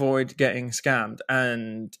how to avoid getting scammed,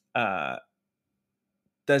 and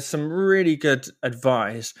there's some really good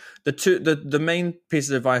advice. The main piece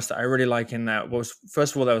of advice that I really like in there was,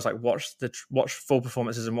 first of all, there was like watch full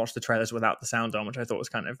performances and watch the trailers without the sound on, which I thought was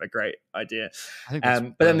kind of a great idea.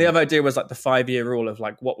 But then the other idea was like the 5-year rule of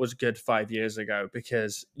like what was good 5 years ago,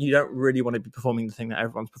 because you don't really want to be performing the thing that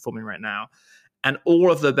everyone's performing right now. And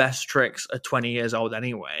all of the best tricks are 20 years old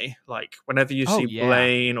anyway. Like whenever you see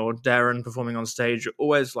Blaine or Darren performing on stage, you're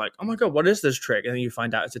always like, oh my God, what is this trick? And then you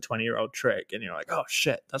find out it's a 20-year-old trick, and you're like, oh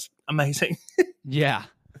shit, that's amazing. Yeah.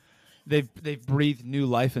 They've breathed new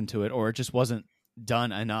life into it, or it just wasn't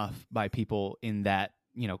done enough by people in that,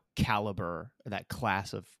 caliber, that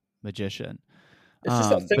class of magician. It's just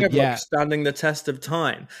that thing of like standing the test of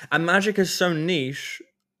time. And magic is so niche,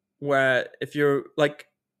 where if you're like,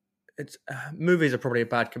 it's movies are probably a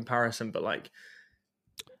bad comparison, but like,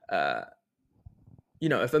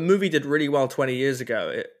 if a movie did really well 20 years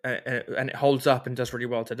ago and it holds up and does really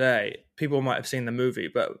well today, people might have seen the movie.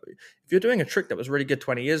 But if you're doing a trick that was really good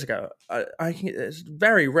 20 years ago, it's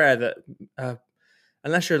very rare that,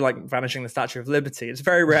 unless you're like vanishing the Statue of Liberty, it's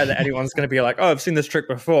very rare that anyone's going to be like, oh, I've seen this trick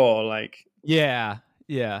before. Like, yeah.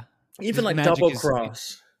 Even like double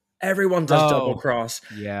cross. Everyone does double cross.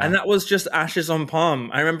 Yeah. And that was just ashes on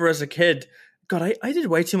palm. I remember as a kid, God, I did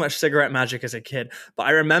way too much cigarette magic as a kid. But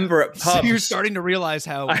I remember at pubs. So you're starting to realize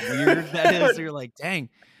how weird that is. You're like, dang.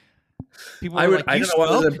 People are like, I don't know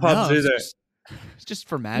what was in pubs either. It's just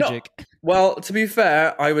for magic. No. Well, to be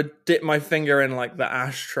fair, I would dip my finger in like the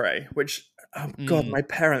ashtray, which, oh God, my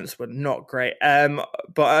parents were not great.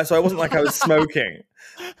 But so I wasn't like I was smoking.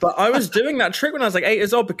 But I was doing that trick when I was like 8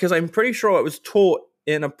 years old, because I'm pretty sure it was taught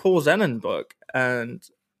in a Paul Zenon book, and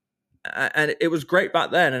it was great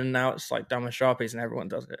back then, and now it's like done with Sharpies, and everyone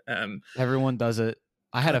does it. Everyone does it.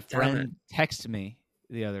 I had God a damn it. friend text me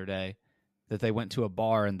the other day that they went to a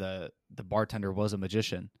bar and the bartender was a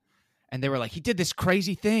magician. And they were like, he did this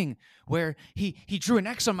crazy thing where he drew an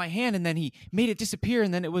X on my hand and then he made it disappear.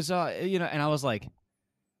 And then it was, and I was like,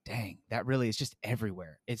 dang, that really is just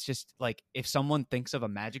everywhere. It's just like if someone thinks of a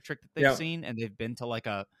magic trick that they've seen and they've been to like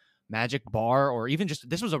a magic bar, or even just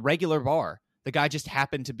this was a regular bar. The guy just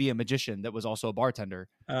happened to be a magician that was also a bartender.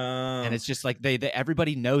 And it's just like they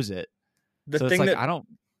everybody knows it. The so thing it's like, that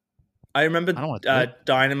I remember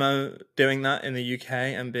Dynamo doing that in the UK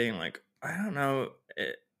and being like, I don't know.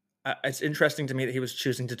 It's interesting to me that he was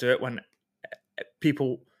choosing to do it when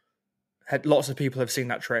lots of people have seen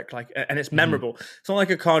that trick, like, and it's memorable. It's not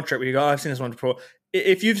like a card trick where you go, I've seen this one before.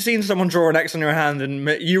 If you've seen someone draw an X on your hand and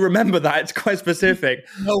you remember that, it's quite specific.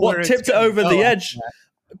 What tipped it over the edge?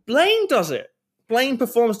 Blaine does it. Blaine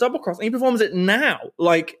performs double cross, and he performs it now.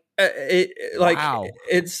 Like, wow.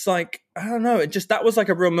 It's like, I don't know. That was like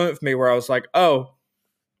a real moment for me where I was like, oh,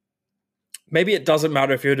 maybe it doesn't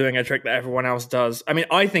matter if you're doing a trick that everyone else does. I mean,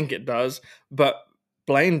 I think it does, but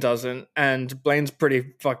Blaine doesn't, and Blaine's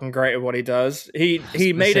pretty fucking great at what he does. He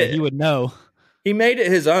made it. He would know. He made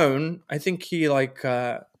it his own. I think he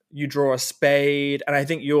you draw a spade, and I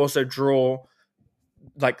think you also draw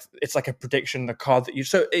like it's like a prediction, the card that you.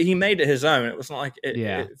 So he made it his own. It was not like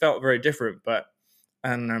it felt very different, but.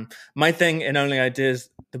 And my thing in Only Ideas,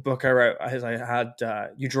 the book I wrote, is I had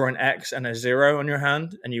you draw an X and a 0 on your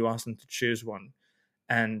hand, and you ask them to choose one,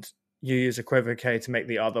 and you use equivoque to make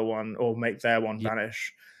the other one or make their one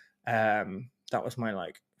vanish. That was my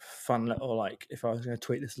like fun little like. If I was going to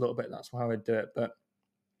tweak this a little bit, that's how I would do it.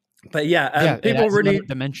 But yeah, people really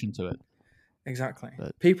dimension to it. Exactly.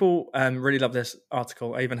 People really love this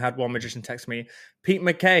article. I even had one magician text me, Pete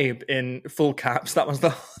McCabe in full caps. That was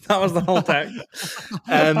the whole text.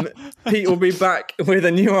 Pete will be back with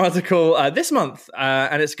a new article this month,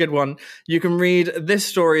 and it's a good one. You can read this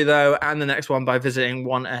story though and the next one by visiting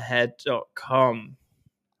oneahead.com.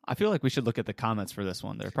 I feel like we should look at the comments for this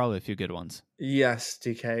one. There are probably a few good ones. Yes,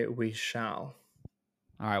 DK, we shall.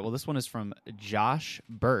 All right. Well, this one is from Josh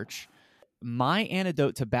Birch. My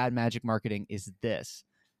antidote to bad magic marketing is this.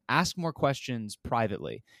 Ask more questions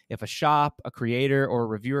privately. If a shop, a creator, or a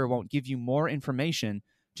reviewer won't give you more information,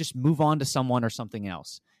 just move on to someone or something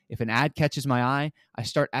else. If an ad catches my eye, I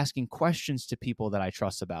start asking questions to people that I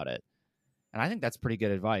trust about it. And I think that's pretty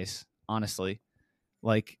good advice, honestly.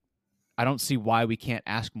 Like, I don't see why we can't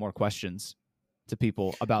ask more questions to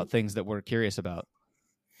people about things that we're curious about.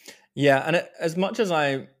 Yeah, and as much as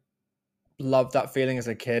I loved that feeling as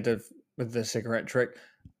a kid with the cigarette trick,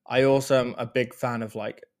 I also am a big fan of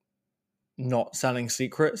like not selling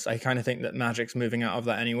secrets. I kind of think that magic's moving out of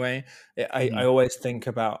that anyway. I always think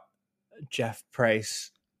about Jeff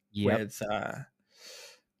Price with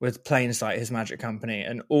Plainsight, his magic company,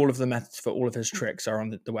 and all of the methods for all of his tricks are on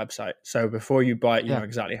the website. So before you buy it, you know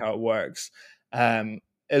exactly how it works.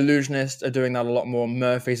 Illusionists are doing that a lot more.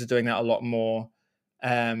 Murphys are doing that a lot more.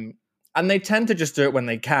 And they tend to just do it when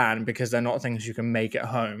they can because they're not things you can make at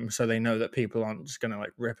home. So they know that people aren't just going to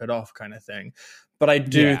like rip it off kind of thing. But I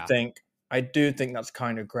do think that's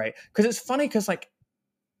kind of great because it's funny because like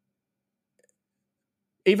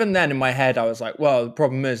even then in my head, I was like, well, the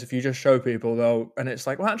problem is if you just show people though, and it's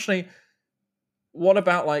like, well, actually, what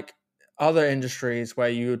about like other industries where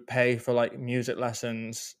you would pay for like music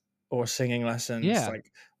lessons or singing lessons? Yeah.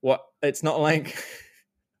 Like what? It's not like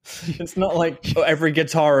every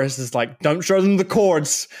guitarist is like, don't show them the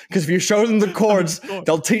chords because if you show them the chords,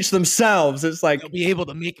 they'll teach themselves. It's like they'll be able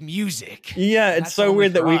to make music. Yeah, it's so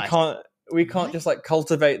weird that we can't just like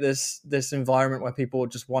cultivate this environment where people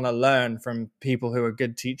just want to learn from people who are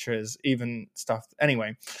good teachers, even stuff.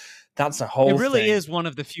 Anyway, that's a whole. It really thing. is one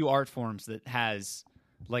of the few art forms that has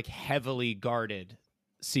like heavily guarded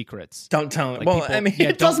secrets. Don't tell me. Like, well, I mean,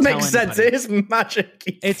 it does make sense. It is magic.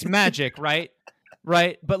 It's magic, right?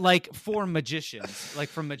 Right, but like for magicians, like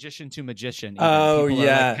from magician to magician, people are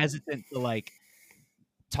like hesitant to like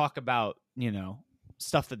talk about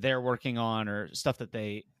stuff that they're working on or stuff that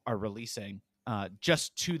they are releasing,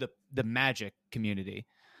 just to the magic community.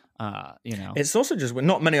 It's also just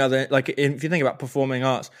not many other like if you think about performing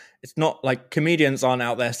arts, it's not like comedians aren't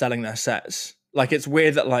out there selling their sets. Like it's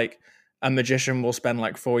weird that like a magician will spend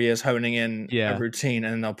like 4 years honing in a routine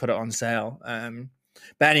and then they'll put it on sale.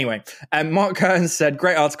 But anyway, Mark Curtin said,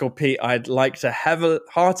 great article, Pete. I'd like to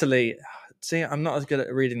heartily... See, I'm not as good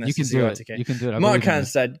at reading this. You can do it. You can do it. Mark Curtin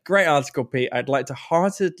said, great article, Pete. I'd like to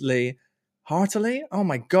heartily Heartily? Oh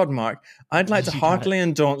my God, Mark. I'd like to You got it. heartily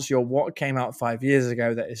endorse your what came out 5 years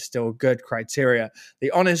ago that is still good criteria.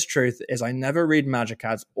 The honest truth is I never read magic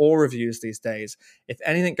ads or reviews these days. If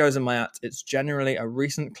anything goes in my ads, it's generally a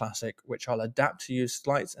recent classic, which I'll adapt to use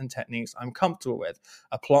sleights and techniques I'm comfortable with,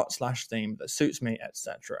 a plot/theme that suits me,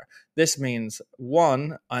 etc. This means,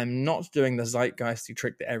 one, I'm not doing the zeitgeisty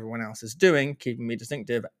trick that everyone else is doing, keeping me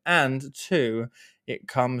distinctive, and two, it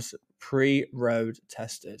comes pre-road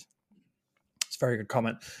tested. It's a very good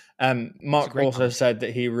comment. Mark also comment. said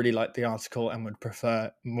that he really liked the article and would prefer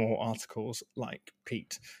more articles like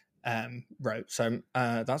Pete wrote. So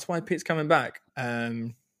that's why Pete's coming back.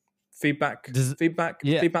 Feedback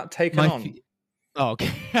taken on. Oh,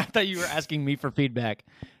 okay. I thought you were asking me for feedback.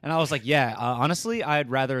 And I was like, yeah, honestly, I'd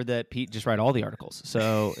rather that Pete just write all the articles.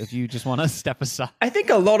 So if you just want to step aside. I think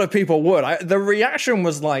a lot of people would. The reaction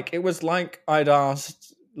was like, it was like I'd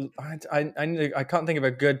asked, I can't think of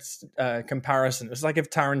a good comparison. It was like if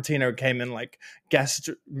Tarantino came in like guest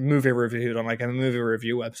movie reviewed on like a movie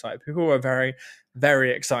review website. People were very,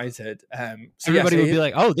 very excited. So everybody would be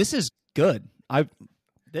like, "Oh, this is good. I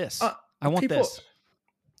want this."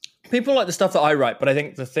 People like the stuff that I write, but I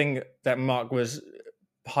think the thing that Mark was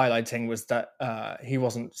highlighting was that he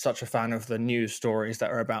wasn't such a fan of the news stories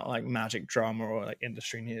that are about like magic drama or like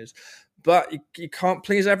industry news. But you can't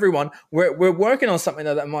please everyone. We're working on something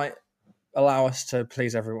that might allow us to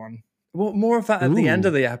please everyone. Well, more of that at the end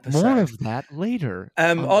of the episode. More of that later.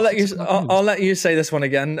 I'll let you say this one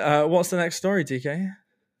again. What's the next story, DK?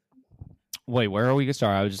 Wait, where are we going to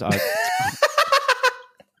start?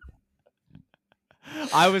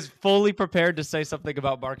 I was fully prepared to say something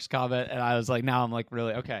about Mark's comment, and I was like, now I'm like,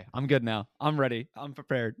 really? Okay, I'm good now. I'm ready. I'm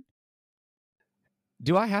prepared.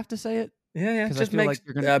 Do I have to say it? Yeah. Just make like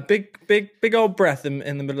big old breath in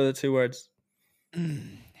the middle of the two words.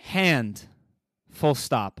 Hand, full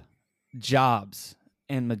stop, jobs,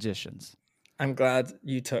 and magicians. I'm glad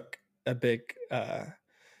you took a big pause.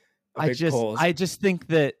 I just think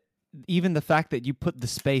that even the fact that you put the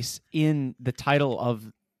space in the title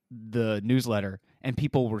of the newsletter and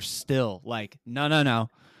people were still like, no,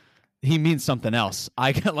 he means something else.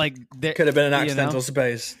 I like there could have been an accidental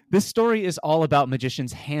space. This story is all about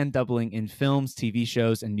magicians hand doubling in films, TV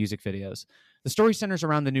shows, and music videos. The story centers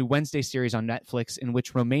around the new Wednesday series on Netflix, in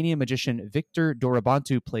which Romanian magician Victor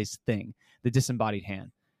Dorobantu plays Thing, the disembodied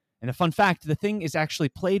hand. And a fun fact, the Thing is actually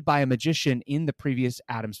played by a magician in the previous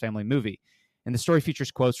Addams Family movie. And the story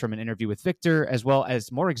features quotes from an interview with Victor, as well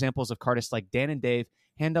as more examples of cardists like Dan and Dave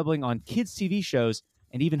hand doubling on kids' TV shows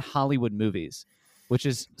and even Hollywood movies, which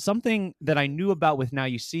is something that I knew about with Now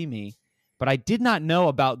You See Me, but I did not know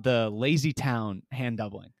about the Lazy Town hand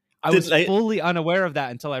doubling. I was fully unaware of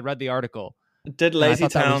that until I read the article. Did Lazy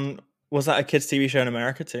Town, was that a kids' TV show in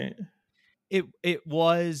America too? It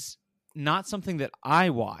was not something that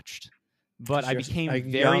I watched, but I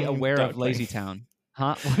became very aware of Lazy Town.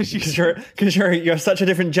 Huh? Because you're such a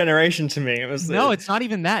different generation to me. No, it's not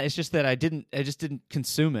even that. It's just that I just didn't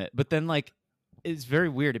consume it. But then like, it's very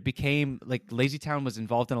weird. It became like Lazy Town was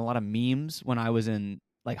involved in a lot of memes when I was in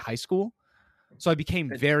like high school. So I became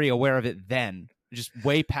very aware of it then, just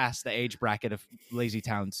way past the age bracket of Lazy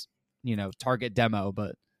Town's, target demo.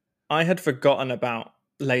 But I had forgotten about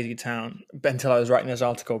Lazy Town until I was writing this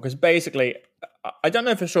article, because basically, I don't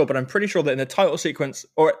know for sure, but I'm pretty sure that in the title sequence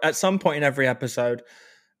or at some point in every episode,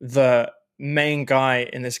 the main guy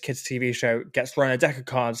in this kids' TV show gets thrown a deck of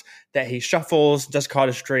cards that he shuffles, does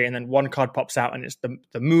cardistry, and then one card pops out and it's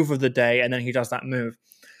the move of the day, and then he does that move.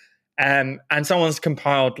 And someone's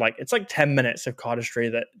compiled it's like 10 minutes of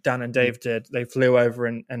cardistry that Dan and Dave did. They flew over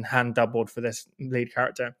and hand doubled for this lead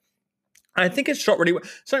character. And I think it's shot really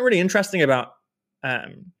something really interesting about a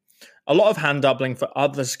lot of hand doubling for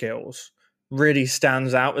other skills really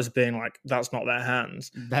stands out as being like, that's not their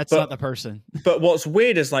hands. That's not the person. But what's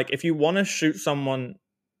weird is like, if you want to shoot someone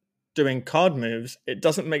doing card moves, it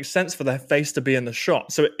doesn't make sense for their face to be in the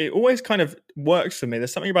shot. So it always kind of works for me.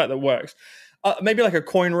 There's something about it that works. Maybe like a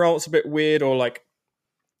coin roll, it's a bit weird, or like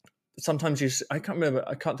sometimes I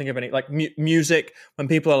can't think of any like music when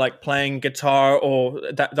people are like playing guitar, or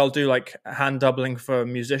that they'll do like hand doubling for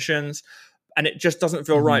musicians, and it just doesn't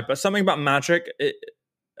feel right. But something about magic,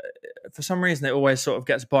 for some reason, it always sort of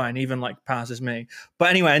gets by and even like passes me.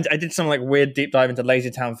 But anyway, I did some like weird deep dive into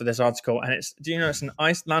Lazy Town for this article, and it's an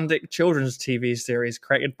Icelandic children's TV series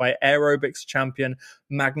created by aerobics champion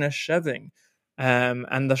Magnus Scheving,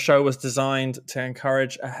 and the show was designed to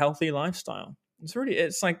encourage a healthy lifestyle. Teach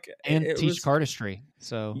cardistry.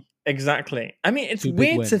 So exactly. I mean, it's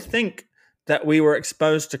weird to think that we were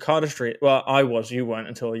exposed to cardistry. Well, I was, you weren't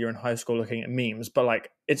until you were in high school looking at memes. But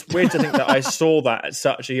like, it's weird to think that I saw that at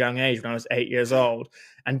such a young age when I was 8 years old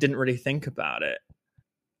and didn't really think about it.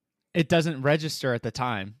 It doesn't register at the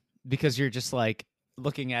time because you're just like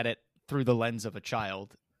looking at it through the lens of a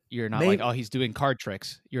child. You're not like, oh, he's doing card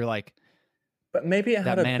tricks. You're like, but maybe it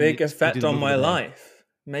had a big effect on my life.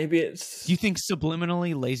 Maybe it's. Do you think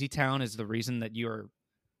subliminally Lazy Town is the reason that you're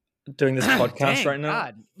doing this podcast right now?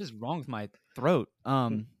 God, what is wrong with my throat?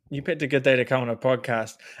 You picked a good day to come on a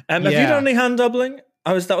podcast. Have you done any hand doubling?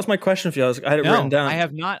 That was my question for you. I had it written down. I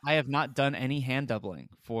have not done any hand doubling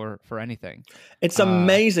for anything. It's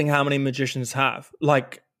amazing how many magicians have.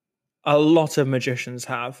 Like, a lot of magicians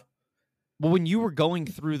have. Well, when you were going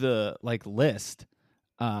through the like list,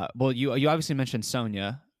 well, you obviously mentioned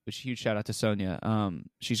Sonia, which huge shout out to Sonia.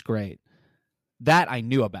 She's great. That I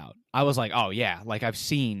knew about. I was like, oh yeah, like I've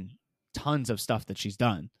seen tons of stuff that she's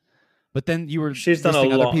done. But then she's done a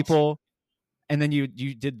lot. Other people, and then you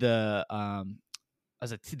did the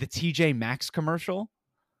the TJ Maxx commercial.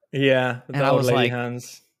 Yeah, and I was like,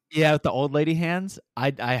 hands. Yeah, with the old lady hands.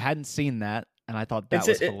 I hadn't seen that, and I thought that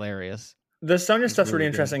was hilarious. The Sonia stuff's really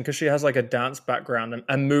interesting because she has like a dance background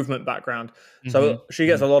and movement background, so she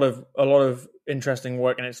gets a lot of interesting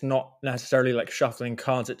work, and it's not necessarily like shuffling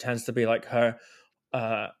cards. It tends to be like her,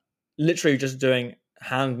 literally just doing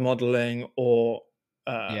hand modeling or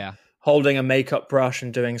holding a makeup brush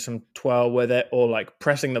and doing some twirl with it, or like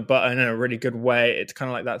pressing the button in a really good way. It's kind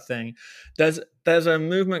of like that thing. There's a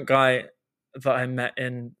movement guy that I met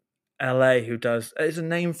in LA who does, there's a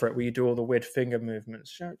name for it where you do all the weird finger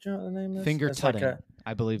movements. Do you know what the name is? Finger tutting,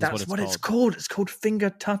 I believe that's what it's called. It's called finger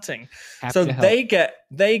tutting. So they get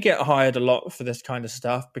hired a lot for this kind of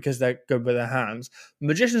stuff because they're good with their hands.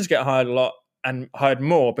 Magicians get hired a lot and hired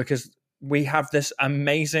more because we have this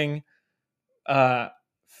amazing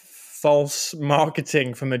false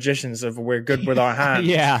marketing for magicians of we're good with our hands.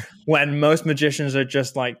 Yeah. When most magicians are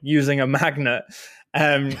just like using a magnet.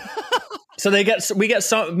 So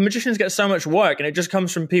magicians get so much work, and it just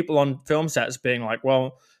comes from people on film sets being like,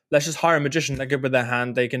 well, let's just hire a magician. They're good with their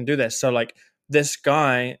hand. They can do this. So like this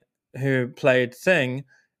guy who played Thing,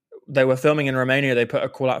 they were filming in Romania. They put a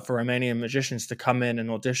call out for Romanian magicians to come in and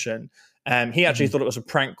audition. He actually thought it was a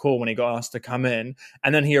prank call when he got asked to come in.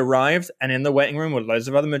 And then he arrived, and in the waiting room were loads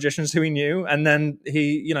of other magicians who he knew. And then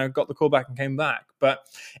he, got the call back and came back. But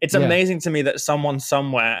it's amazing to me that someone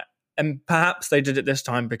somewhere, and perhaps they did it this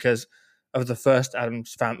time because of the first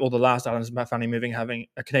Addams family, or the last Addams family moving, having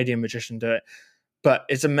a Canadian magician do it. But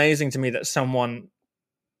it's amazing to me that someone,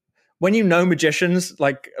 when you know magicians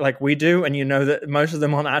like we do, and you know that most of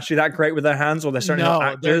them aren't actually that great with their hands, or they're certainly not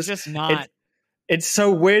actors. They're just not. It's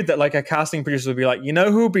so weird that like a casting producer would be like,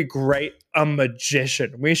 who would be great? A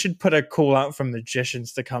magician. We should put a call out for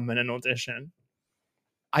magicians to come in and audition.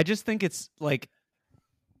 I just think it's like,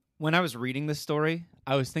 when I was reading this story,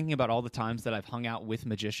 I was thinking about all the times that I've hung out with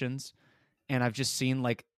magicians, and I've just seen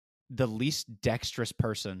like the least dexterous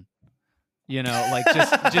person, like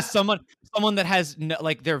just someone that has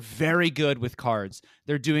like, they're very good with cards.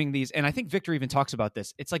 They're doing these, and I think Victor even talks about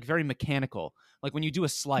this. It's like very mechanical. Like when you do a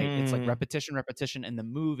sleight, it's like repetition, and the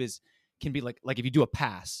move can be like if you do a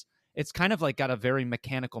pass, it's kind of like got a very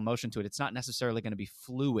mechanical motion to it. It's not necessarily going to be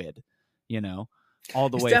fluid, all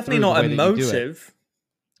the way. It's definitely not emotive.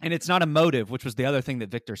 And it's not emotive, which was the other thing that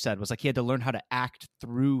Victor said, was like he had to learn how to act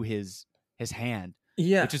through his hand.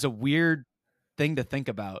 Yeah. Which is a weird thing to think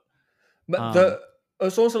about. But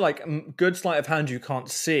it's also like good sleight of hand you can't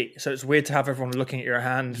see. So it's weird to have everyone looking at your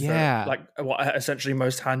hand for like what essentially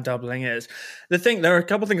most hand doubling is. There are a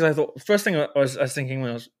couple of things I thought. First thing I was thinking when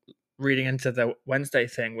I was reading into the Wednesday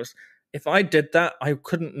thing was, if I did that, I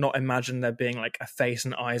couldn't not imagine there being like a face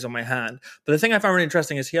and eyes on my hand. But the thing I found really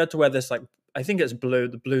interesting is he had to wear this, like, I think it's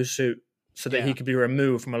the blue suit, so that he could be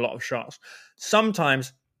removed from a lot of shots.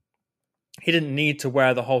 Sometimes he didn't need to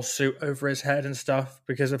wear the whole suit over his head and stuff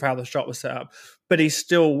because of how the shot was set up, but he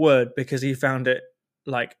still would, because he found it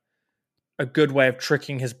like a good way of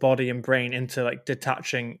tricking his body and brain into like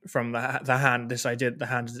detaching from the hand. This idea that the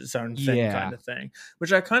hand is its own thing, kind of thing,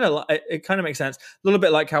 which I kind of like. It kind of makes sense. A little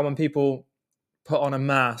bit like how when people put on a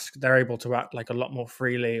mask, they're able to act like a lot more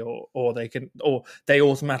freely, or they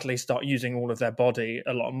automatically start using all of their body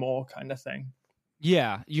a lot more, kind of thing.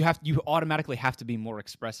 Yeah, you automatically have to be more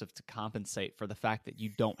expressive to compensate for the fact that you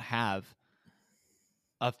don't have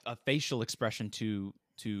a facial expression to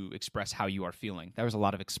express how you are feeling. There was a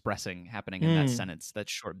lot of expressing happening in that sentence, that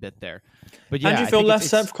short bit there. But yeah, and you feel less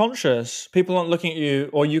self-conscious. People aren't looking at you,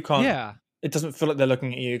 or you can't. Yeah, it doesn't feel like they're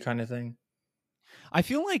looking at you, kind of thing. I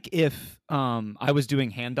feel like if I was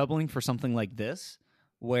doing hand doubling for something like this,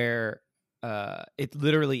 where it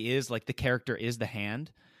literally is like the character is the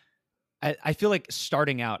hand. I feel like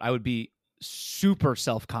starting out, I would be super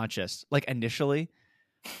self-conscious, like initially,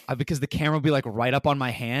 because the camera would be like right up on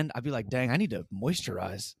my hand. I'd be like, dang, I need to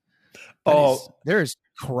moisturize. There's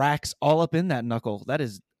cracks all up in that knuckle. That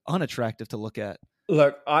is unattractive to look at.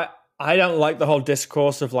 Look, I don't like the whole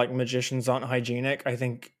discourse of like magicians aren't hygienic. I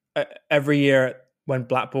think every year when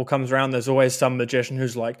Blackpool comes around, there's always some magician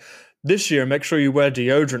who's like, this year, make sure you wear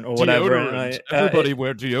deodorant or whatever. Everybody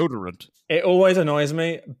wear deodorant. It always annoys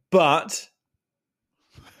me, but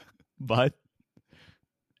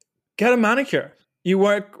get a manicure. You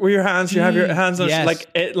work with your hands. You have your hands on like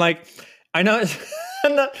it. Like I know.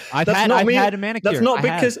 I've had a manicure.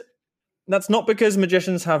 That's not because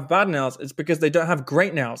magicians have bad nails. It's because they don't have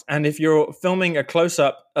great nails. And if you're filming a close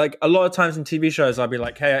up, like a lot of times in TV shows, I'll be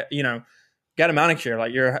like, hey, get a manicure.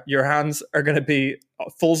 Like your hands are going to be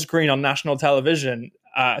full screen on national television.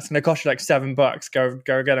 It's going to cost you like $7.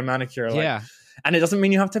 Go get a manicure. Like, yeah. And it doesn't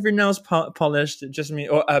mean you have to have your nails polished. It just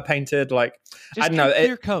means painted. Like just I don't know.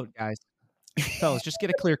 Clear coat, guys. Fellas, just get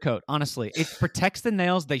a clear coat. Honestly, it protects the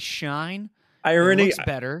nails. They shine. It looks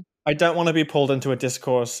better. I don't want to be pulled into a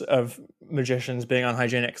discourse of magicians being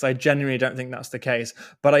unhygienic because I genuinely don't think that's the case.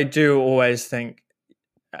 But I do always think,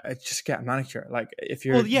 just get a manicure. Like if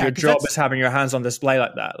your job is having your hands on display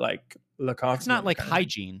like that, like look after. It's not like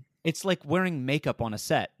hygiene. It's like wearing makeup on a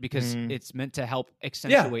set because it's meant to help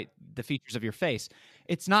accentuate the features of your face.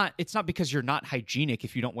 It's not because you're not hygienic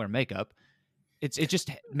if you don't wear makeup. It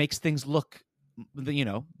just makes things look,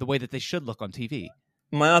 the way that they should look on TV.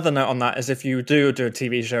 My other note on that is if you do a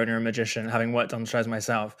TV show and you're a magician, having worked on shows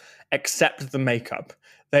myself, accept the makeup.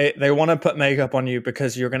 They want to put makeup on you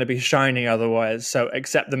because you're going to be shiny otherwise. So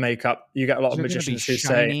accept the makeup. You get a lot of magicians who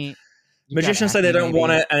say they don't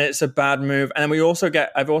want it and it's a bad move. And then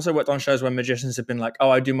I've also worked on shows where magicians have been like, oh,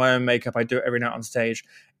 I do my own makeup. I do it every night on stage.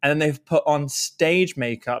 And then they've put on stage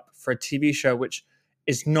makeup for a TV show, which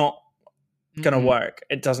is not going to work.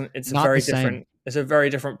 It doesn't. It's a very different. It's a very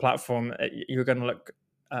different platform. You're going to look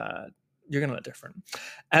different.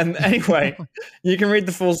 Anyway, you can read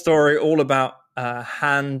the full story all about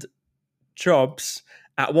hand jobs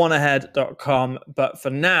at oneahead.com. But for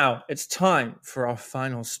now, it's time for our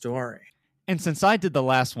final story. And since I did the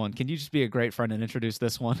last one, can you just be a great friend and introduce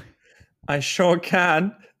this one? I sure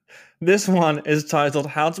can. This one is titled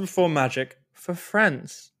How to Perform Magic for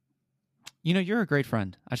Friends. You're a great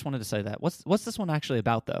friend. I just wanted to say that. What's this one actually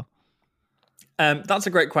about, though? That's a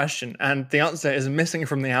great question, and the answer is missing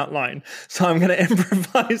from the outline. So I'm going to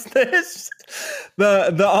improvise this.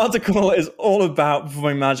 The article is all about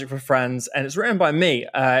performing magic for friends, and it's written by me.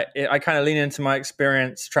 I kind of lean into my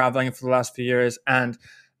experience traveling for the last few years, and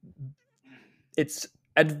it's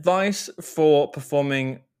advice for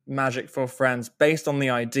performing magic for friends based on the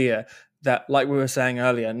idea that, like we were saying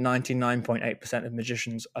earlier, 99.8% of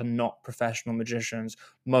magicians are not professional magicians.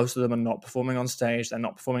 Most of them are not performing on stage. They're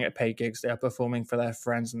not performing at paid gigs. They are performing for their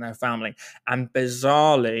friends and their family. And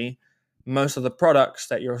bizarrely, most of the products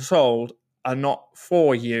that you're sold are not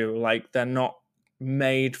for you. Like they're not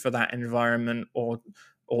made for that environment or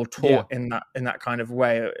taught in that kind of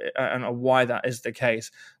way. And why that is the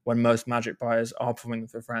case when most magic buyers are performing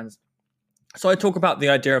for friends. So I talk about the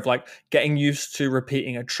idea of like getting used to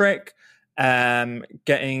repeating a trick,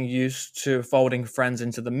 getting used to folding friends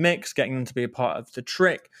into the mix, getting them to be a part of the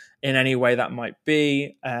trick in any way that might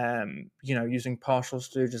be, using partial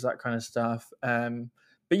stooges, that kind of stuff.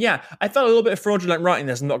 But yeah, I felt a little bit fraudulent writing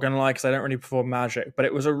this, I'm not going to lie, because I don't really perform magic, but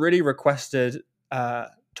it was a really requested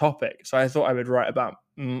topic. So I thought I would write about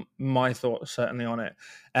my thoughts certainly on it.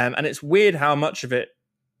 And it's weird how much of it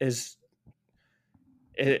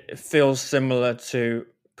feels similar to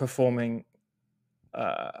performing,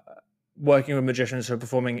 working with magicians who are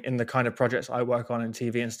performing in the kind of projects I work on in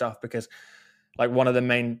TV and stuff, because like one of the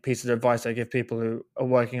main pieces of advice I give people who are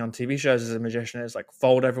working on TV shows as a magician is like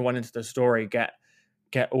fold everyone into the story, get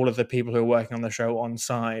all of the people who are working on the show on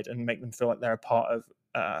side and make them feel like they're a part of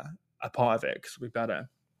it, because it'll be better.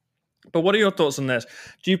 But what are your thoughts on this?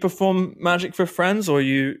 Do you perform magic for friends, or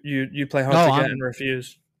you play hard to get and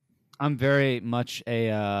refuse? I'm very much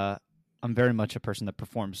a person that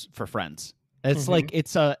performs for friends. It's like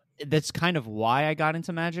that's kind of why I got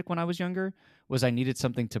into magic when I was younger. Was I needed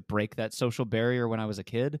something to break that social barrier when I was a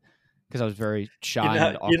kid, because I was very shy.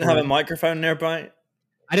 You didn't have a microphone nearby?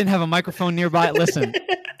 I didn't have a microphone nearby. Listen,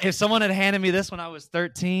 if someone had handed me this when I was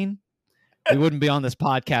 13, we wouldn't be on this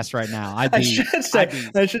podcast right now. I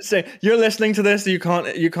should say, you're listening to this. You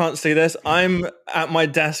can't see this. I'm at my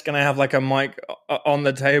desk and I have like a mic on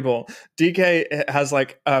the table. DK has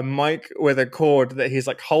like a mic with a cord that he's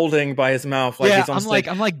like holding by his mouth. Like he's on stage.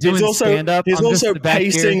 I'm like doing stand up. He's also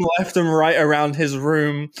pacing left and right around his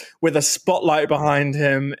room with a spotlight behind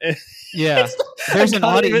him. Yeah, there's an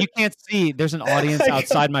audience. You can't see. There's an audience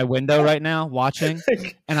outside my window right now watching,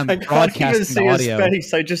 and I'm broadcasting the audio. I can't even see his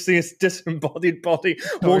face. I just see his disembodied body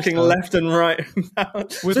walking left and right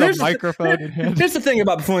with a microphone in hand. Here's the thing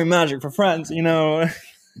about performing magic for friends, you know.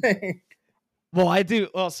 Well, I do.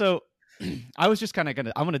 Well, so I was just kind of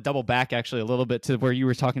I'm gonna double back actually a little bit to where you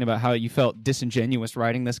were talking about how you felt disingenuous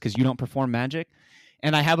writing this because you don't perform magic,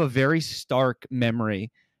 and I have a very stark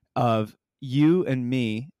memory of you and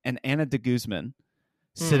me and Anna de Guzman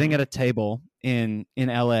sitting at a table in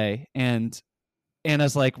LA, and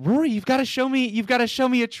Anna's like, Rory, you've got to show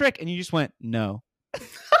me a trick, and you just went, no.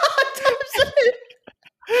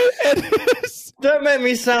 Don't make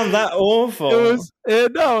me sound that awful.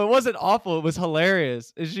 No, it wasn't awful. It was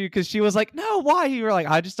hilarious. Because she was like, no, why? You were like,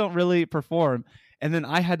 I just don't really perform. And then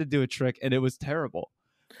I had to do a trick, and it was terrible.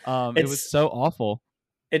 It was so awful.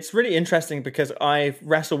 It's really interesting because I've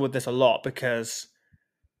wrestled with this a lot, because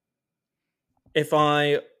if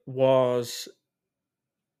I was,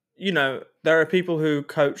 you know, there are people who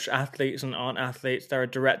coach athletes and aren't athletes. There are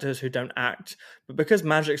directors who don't act. But because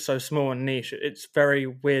magic's so small and niche, it's very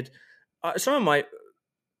weird. Some of my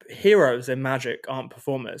heroes in magic aren't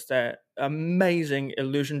performers. They're amazing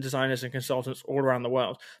illusion designers and consultants all around the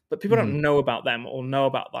world, but people don't know about them or know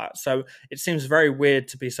about that. So it seems very weird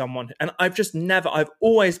to be someone, and I've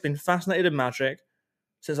always been fascinated in magic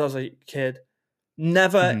since I was a kid.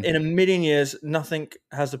 Never in a million years, nothing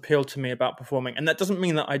has appealed to me about performing. And that doesn't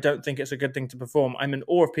mean that I don't think it's a good thing to perform. I'm in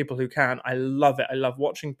awe of people who can. I love it. I love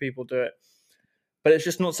watching people do it, but it's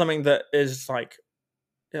just not something that is like,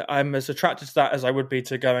 I'm as attracted to that as I would be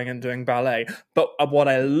to going and doing ballet. But what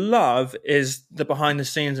I love is the behind the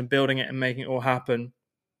scenes and building it and making it all happen.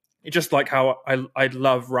 It's just like how I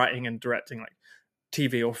love writing and directing, like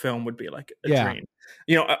TV or film would be like a dream.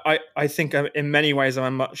 You know, I think in many ways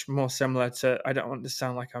I'm much more similar to, I don't want to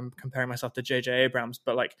sound like I'm comparing myself to J.J. Abrams,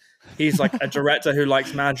 but like he's like a director who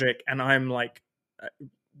likes magic, and I'm like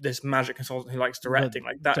this magic consultant who likes directing.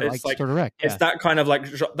 Like that is like, it's that kind of like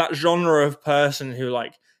that genre of person who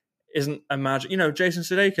like isn't a magic, you know, Jason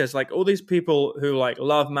Sudeikis, like all these people who like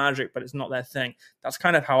love magic, but it's not their thing. That's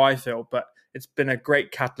kind of how I feel. But it's been a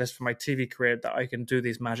great catalyst for my TV career that I can do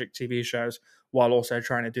these magic TV shows while also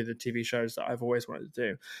trying to do the TV shows that I've always wanted to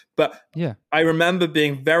do. But yeah, I remember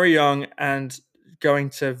being very young and going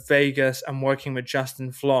to Vegas and working with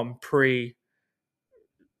Justin Flom pre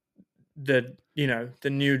the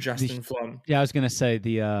new Justin Flom. Yeah, I was gonna say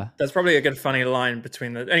that's probably a good funny line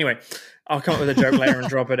between the. Anyway, I'll come up with a joke later and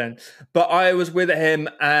drop it in. But I was with him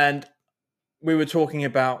and we were talking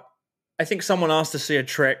about. I think someone asked to see a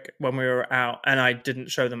trick when we were out, and I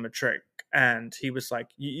didn't show them a trick, and he was like,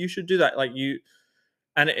 "You should do that." Like you,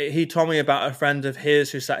 and he told me about a friend of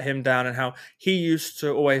his who sat him down and how he used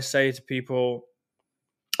to always say to people,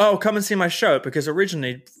 "Oh, come and see my show," because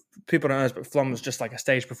originally people don't know this, but Flom was just like a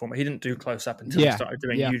stage performer. He didn't do close up until he started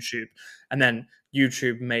doing YouTube, and then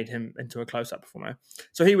YouTube made him into a close up performer.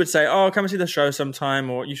 So he would say, "Oh, come and see the show sometime,"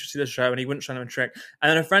 or "You should see the show," and he wouldn't show them a trick. And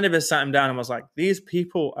then a friend of his sat him down and was like, "These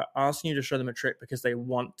people are asking you to show them a trick because they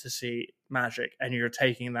want to see magic, and you're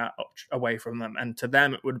taking that away from them." And to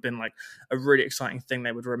them, it would have been like a really exciting thing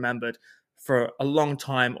they would have remembered for a long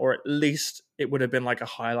time, or at least it would have been like a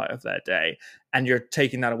highlight of their day. And you're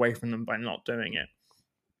taking that away from them by not doing it.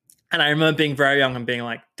 And I remember being very young and being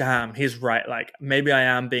like, damn, he's right. Like, maybe I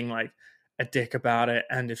am being like a dick about it.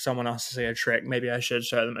 And if someone asks to see a trick, maybe I should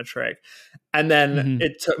show them a trick. And then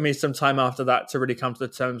it took me some time after that to really come to the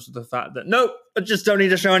terms with the fact that, nope, I just don't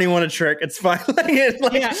need to show anyone a trick. It's fine.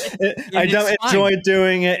 I don't enjoy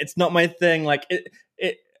doing it. It's not my thing. Like it,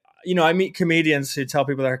 you know, I meet comedians who tell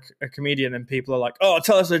people they're a comedian, and people are like, "Oh,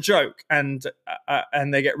 tell us a joke," and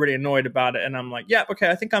they get really annoyed about it. And I'm like, "Yeah, okay,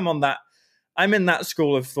 I think I'm on that. I'm in that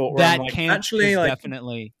school of thought where that I'm like, actually, like,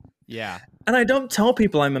 definitely, yeah." And I don't tell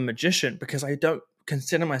people I'm a magician because I don't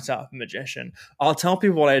consider myself a magician. I'll tell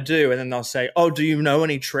people what I do, and then they'll say, "Oh, do you know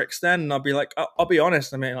any tricks?" Then, and I'll be like, "I'll be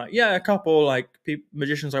honest. I mean, like, yeah, a couple like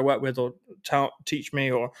magicians I work with or teach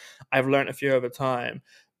me, or I've learned a few over time."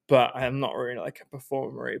 But I am not really like a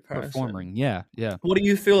performery person. Yeah. What do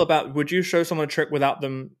you feel about? Would you show someone a trick without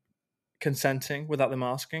them consenting, without them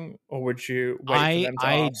asking, or would you wait for them to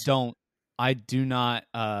ask? I do not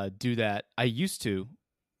do that. I used to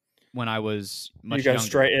when I was much you go younger.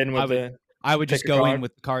 straight in with I would just go in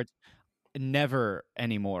with the cards. never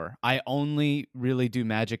anymore. I only really do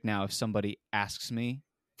magic now if somebody asks me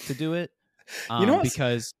to do it. You know what?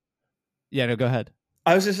 Because yeah, no, go ahead.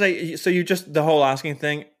 I was just say, so you just the whole asking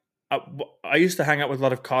thing. I used to hang out with a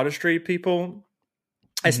lot of cardistry people.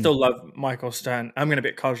 I Mhm. still love Michael Stern. I'm going to be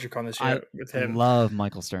at CardistryCon this year with him. Love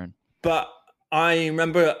Michael Stern. But I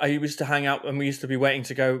remember I used to hang out and we used to be waiting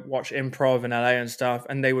to go watch improv in LA and stuff,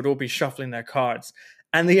 and they would all be shuffling their cards.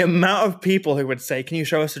 And the amount of people who would say, "Can you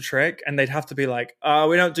show us a trick?" And they'd have to be like, "Oh,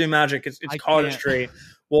 we don't do magic. It's I cardistry.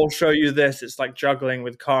 We'll show you this. It's like juggling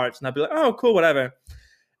with cards." And I'd be like, "Oh, cool, whatever."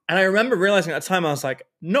 And I remember realizing at the time, I was like,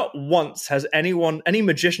 not once has any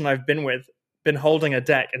magician I've been with, been holding a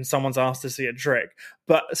deck and someone's asked to see a trick.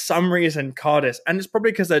 But some reason Cardis, and it's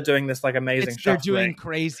probably because they're doing this like amazing They're shuffling. doing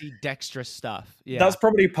crazy dexterous stuff. Yeah. That's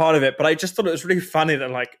probably part of it. But I just thought it was really funny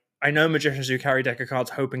that like, I know magicians who carry deck of cards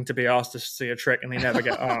hoping to be asked to see a trick and they never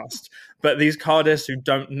get asked. But these cardists who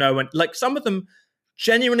don't know, and like some of them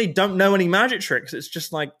genuinely don't know any magic tricks. It's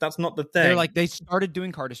just like, that's not the thing. They're like, they started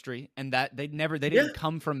doing cardistry and that they didn't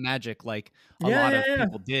come from magic like a lot of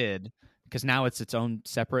people did, because now it's its own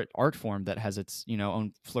separate art form that has its,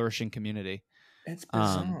 own flourishing community. It's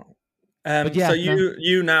bizarre. But yeah, so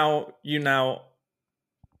you now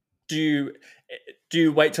do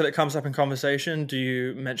you wait till it comes up in conversation? Do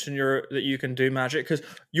you mention that you can do magic? Because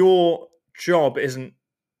your job isn't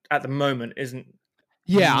at the moment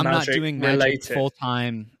I'm not doing magic full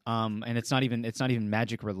time, and it's not even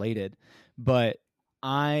magic related. But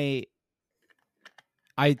I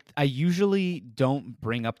usually don't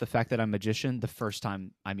bring up the fact that I'm a magician the first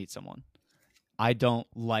time I meet someone. I don't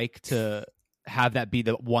like to have that be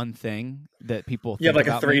the one thing that people think about.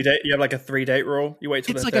 You have like a 3-date rule. You wait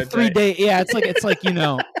till it's the like third a 3-date. Yeah, it's like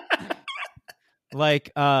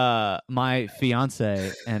like my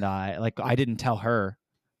fiance and I didn't tell her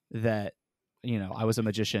that I was a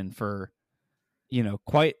magician for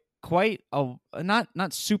quite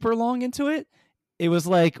not super long into it. It was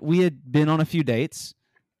like we had been on a few dates,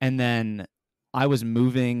 and then I was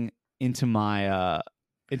moving into my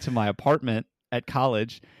apartment at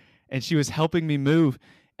college, and she was helping me move,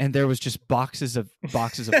 and there was just boxes of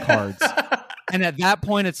cards. And at that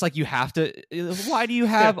point, it's like you have to. Why do you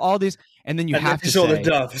have all these? And then you have to saw say, the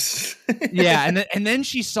doves. Yeah, and then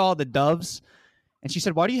she saw the doves, and she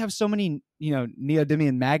said, "Why do you have so many,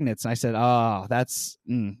 neodymium magnets?" And I said, "Oh, that's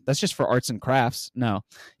just for arts and crafts." No,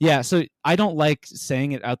 yeah. So I don't like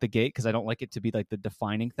saying it out the gate because I don't like it to be like the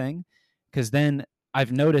defining thing. Because then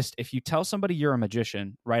I've noticed if you tell somebody you're a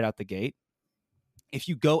magician right out the gate, if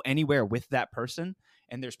you go anywhere with that person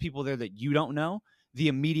and there's people there that you don't know, the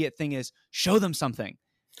immediate thing is show them something.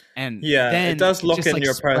 And then it does look in like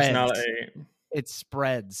your spreads. personality. It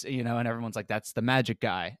spreads, and everyone's like, that's the magic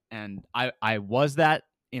guy. And I was that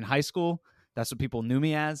in high school. That's what people knew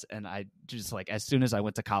me as. And I just like, as soon as I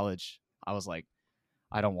went to college, I was like,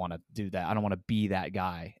 I don't want to do that. I don't want to be that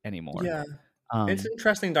guy anymore. Yeah. It's an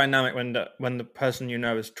interesting dynamic when the person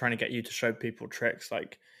is trying to get you to show people tricks.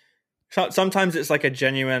 Like sometimes it's like a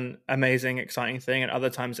genuine, amazing, exciting thing. And other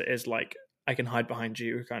times it is like, I can hide behind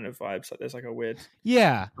you kind of vibes. Like there's like a weird,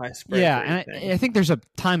 and I think there's a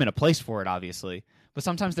time and a place for it, obviously. But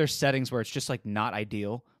sometimes there's settings where it's just like not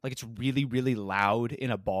ideal. Like it's really, really loud in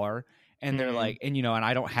a bar, and they're like, and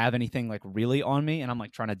I don't have anything like really on me, and I'm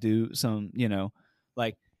like trying to do some,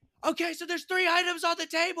 like, okay, so there's 3 items on the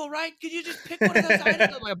table, right? Could you just pick one of those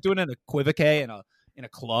items? Like I'm doing it in a equivoque in a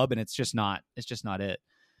club, and it's just not it.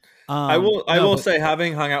 I will say,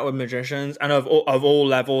 having hung out with magicians and of all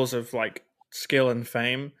levels of like skill and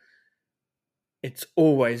fame, it's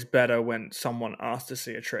always better when someone asks to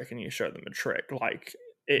see a trick and you show them a trick. Like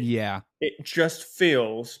it just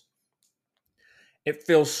feels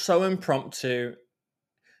so impromptu,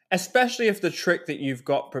 especially if the trick that you've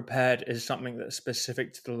got prepared is something that's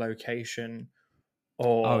specific to the location.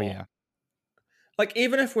 Or like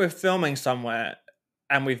even if we're filming somewhere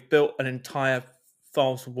and we've built an entire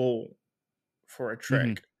false wall for a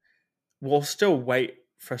trick, we'll still wait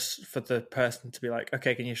for the person to be like,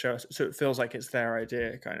 okay, can you show us? So it feels like it's their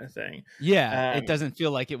idea kind of thing. Yeah, it doesn't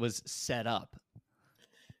feel like it was set up.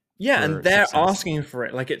 Yeah, and they're asking for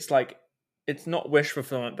it. Like it's not wish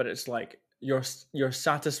fulfillment, but it's like you're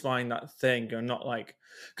satisfying that thing. You're not like,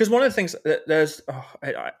 because one of the things that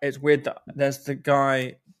it's weird that there's the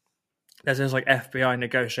guy, there's this like FBI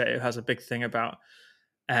negotiator who has a big thing about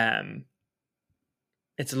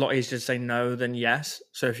it's a lot easier to say no than yes.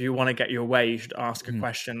 So if you want to get your way, you should ask a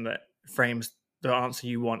question that frames the answer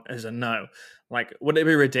you want as a no. Like, would it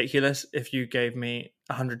be ridiculous if you gave me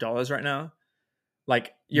 $100 right now?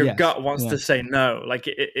 Like your gut wants to say no. Like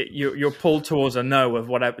you're pulled towards a no of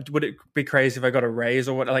whatever. Would it be crazy if I got a raise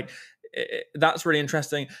or what? Like that's really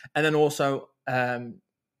interesting. And then also,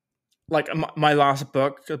 like my last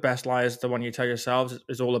book, The Best Lie is the One You Tell Yourselves,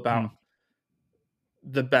 is all about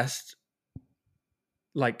the best.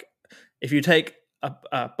 Like, if you take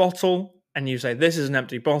a bottle and you say this is an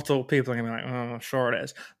empty bottle, people are gonna be like, oh, sure it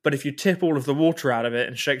is. But if you tip all of the water out of it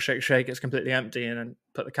and shake, shake, shake, it's completely empty, and then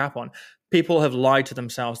put the cap on. People have lied to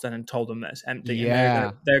themselves then and told them that it's empty, Yeah.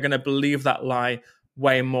 and they're gonna believe that lie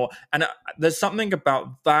way more. And there's something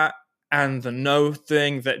about that and the no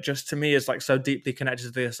thing that just to me is like so deeply connected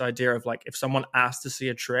to this idea of like, if someone asks to see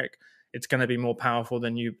a trick, it's going to be more powerful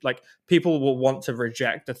than you. Like, people will want to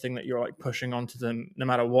reject the thing that you're like pushing onto them no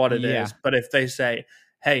matter what it is. But if they say,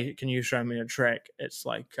 hey, can you show me a trick, it's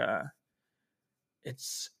like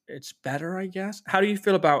it's better, I guess. How do you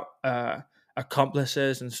feel about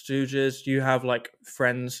accomplices and stooges? Do you have like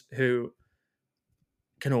friends who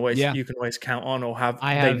you can always count on, or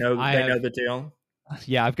they know the deal?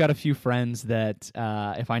 Yeah, I've got a few friends that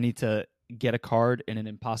if I need to get a card in an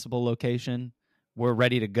impossible location, we're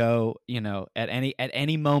ready to go. At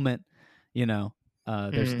any moment.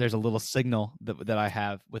 There's a little signal that I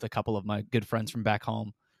have with a couple of my good friends from back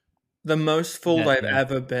home. The most fooled I've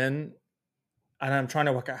ever been, and I'm trying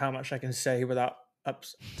to work out how much I can say without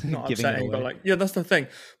not upsetting, but like, yeah, that's the thing.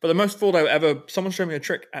 But the most fooled I've ever, someone showed me a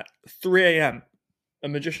trick at 3 a.m. A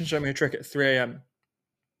magician showed me a trick at 3 a.m.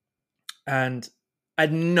 and I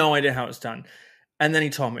had no idea how it's done. And then he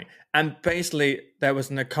told me. And basically, there was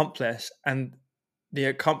an accomplice, and the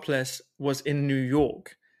accomplice was in New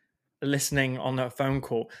York listening on a phone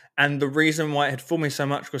call. And the reason why it had fooled me so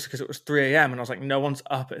much was because it was 3 a.m. And I was like, no one's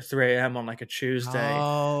up at 3 a.m. on like a Tuesday.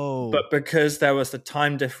 Oh. But because there was the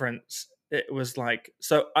time difference, it was like,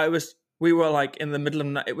 we were like in the middle of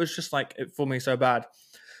the night. It was just like, it fooled me so bad.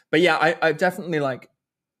 But yeah, I definitely like,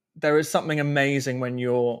 there is something amazing when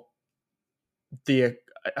you're the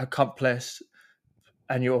accomplice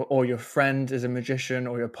and your friend is a magician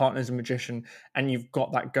or your partner is a magician, and you've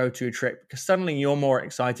got that go-to trick, because suddenly you're more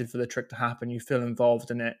excited for the trick to happen. You feel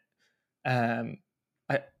involved in it. I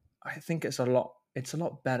think it's a lot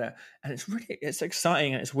better, and it's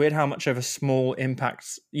exciting, and it's weird how much of a small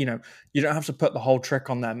impact, you don't have to put the whole trick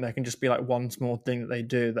on them. There can just be like one small thing that they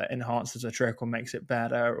do that enhances a trick or makes it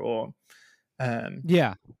better, or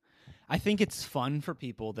yeah. I think it's fun for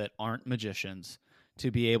people that aren't magicians to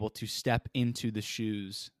be able to step into the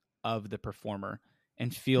shoes of the performer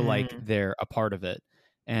and feel like they're a part of it.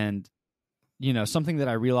 And, something that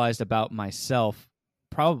I realized about myself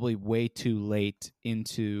probably way too late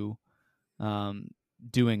into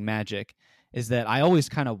doing magic is that I always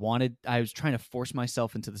kind of I was trying to force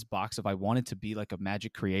myself into this box of I wanted to be like a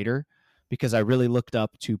magic creator, because I really looked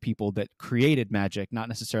up to people that created magic, not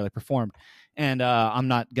necessarily performed. And I'm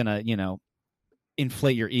not going to,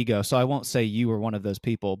 inflate your ego, so I won't say you were one of those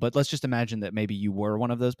people, but let's just imagine that maybe you were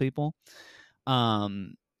one of those people.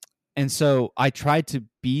 And so I tried to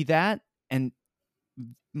be that, and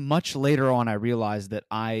much later on I realized that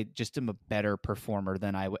I just am a better performer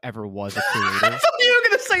than I ever was a creator. I thought you were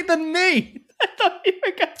going to say than me.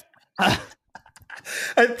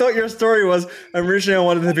 I thought your story was, originally I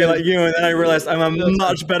wanted to be like you, and then I realized I'm a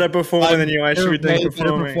much better performer than you. I should be doing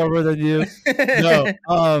performing. Better performer than you.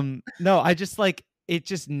 No, I just like it.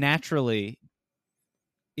 Just naturally,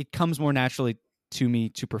 it comes more naturally to me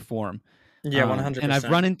to perform. Yeah, 100%. And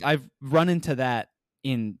I've run into that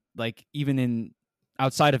in like even in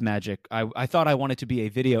outside of magic. I thought I wanted to be a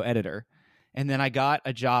video editor, and then I got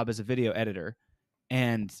a job as a video editor,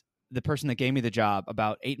 and the person that gave me the job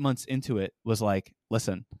about 8 months into it was like,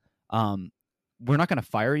 listen, we're not going to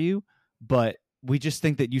fire you, but we just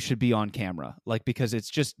think that you should be on camera. Like, because it's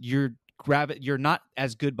just, you're not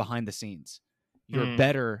as good behind the scenes. You're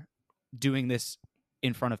better doing this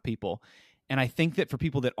in front of people. And I think that for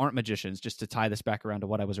people that aren't magicians, just to tie this back around to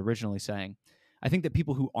what I was originally saying, I think that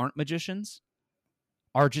people who aren't magicians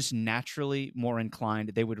are just naturally more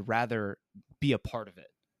inclined. They would rather be a part of it.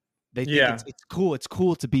 They think it's cool. It's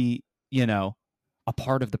cool to be, a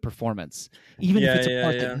part of the performance, even if it's a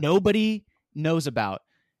part that nobody knows about.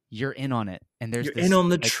 You're in on it, and you're in on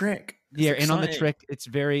the trick. You're in on the trick.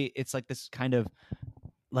 It's like this kind of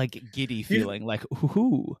like giddy feeling, like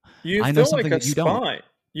ooh, I know something that you don't.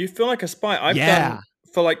 You feel like a spy. I've done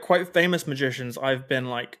for like quite famous magicians. I've been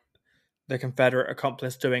like the Confederate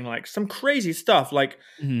accomplice doing like some crazy stuff. Like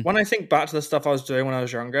when I think back to the stuff I was doing when I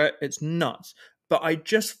was younger, it's nuts. But I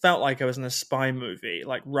just felt like I was in a spy movie,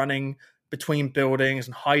 like running between buildings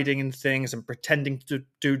and hiding in things and pretending to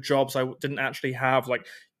do jobs I didn't actually have. Like,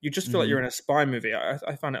 you just feel like you're in a spy movie.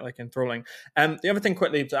 I find it like enthralling. The other thing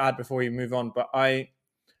quickly to add before you move on, but I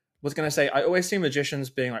was going to say, I always see magicians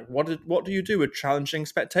being like, what do you do with challenging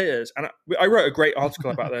spectators? And I wrote a great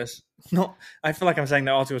article about this. I feel like I'm saying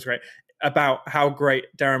the article was great, about how great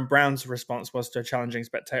Darren Brown's response was to a challenging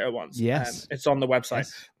spectator once. Yes. It's on the website.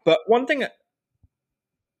 Yes. But one thing,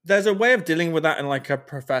 there's a way of dealing with that in like a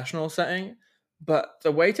professional setting, but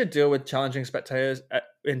the way to deal with challenging spectators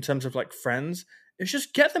in terms of like friends is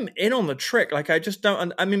just get them in on the trick. Like, I just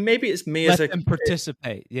don't, I mean, maybe it's me Let them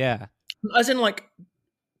participate. Yeah. As in, like,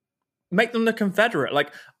 make them the Confederate.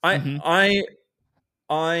 Like, I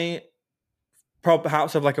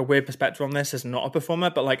perhaps have like a weird perspective on this as not a performer,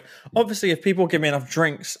 but like, obviously if people give me enough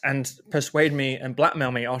drinks and persuade me and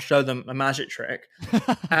blackmail me, I'll show them a magic trick.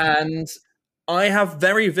 And I have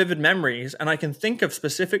very vivid memories, and I can think of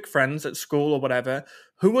specific friends at school or whatever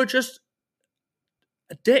who were just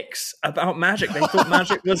dicks about magic. They thought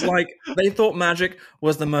magic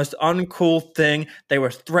was the most uncool thing. They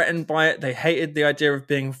were threatened by it. They hated the idea of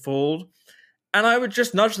being fooled. And I would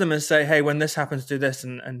just nudge them and say, hey, when this happens, do this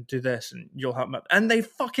and do this, and you'll help them. And they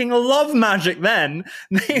fucking love magic then.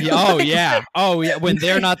 Oh, yeah. When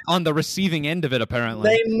they're not on the receiving end of it, apparently.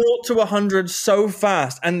 They 0 to 100 so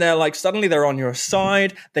fast. And they're like, suddenly they're on your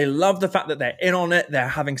side. They love the fact that they're in on it. They're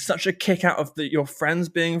having such a kick out of your friends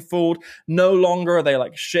being fooled. No longer are they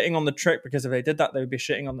like shitting on the trick, because if they did that, they would be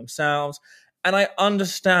shitting on themselves. And I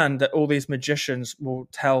understand that all these magicians will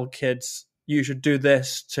tell kids, you should do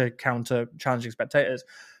this to counter challenging spectators.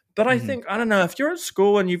 But I think, I don't know, if you're at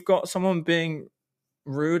school and you've got someone being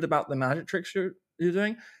rude about the magic tricks you're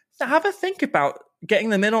doing, have a think about getting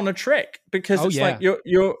them in on a trick, because like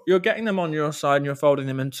you're getting them on your side and you're folding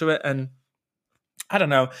them into it. And I don't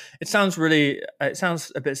know, it sounds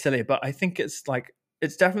a bit silly, but I think it's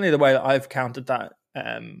definitely the way that I've countered that,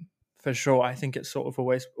 for sure. I think it's sort of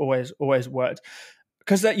always worked.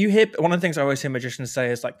 Because that you hear, one of the things I always hear magicians say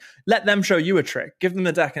is like, let them show you a trick, give them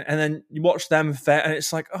the deck, and then you watch them fair. And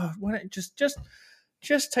it's like, oh, why don't you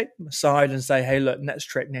just take them aside and say, hey, look, next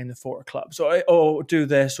trick, name the 4 of clubs, or do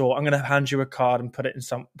this, or I'm going to hand you a card and put it in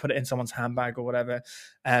someone's handbag or whatever.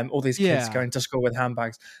 All these kids going to school with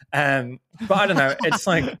handbags. But I don't know. It's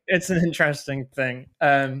like, it's an interesting thing.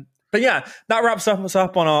 But yeah, that wraps us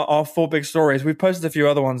up on our 4 big stories. We've posted a few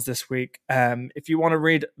other ones this week. If you want to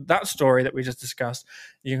read that story that we just discussed,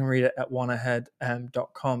 you can read it at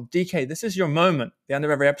oneahead.com. DK, this is your moment, the end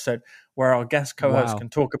of every episode, where our guest co-hosts can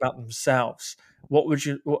talk about themselves.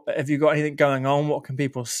 Have you got anything going on? What can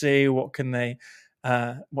people see? What can they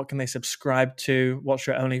subscribe to? What's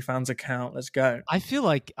your OnlyFans account? Let's go. I feel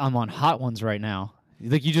like I'm on Hot Ones right now.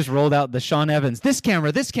 Like, you just rolled out the Sean Evans, this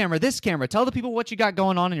camera. Tell the people what you got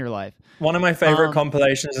going on in your life. One of my favorite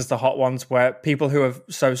compilations is the Hot Ones, where people who are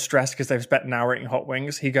so stressed because they've spent an hour eating hot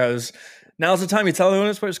wings, he goes, now's the time you tell them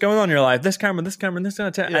what's going on in your life. This camera, and this kind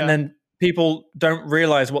of and then people don't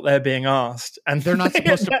realize what they're being asked, and they're not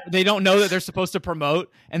supposed to. They don't know that they're supposed to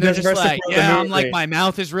promote, and they're just like, I'm like, my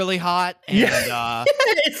mouth is really hot, and I'm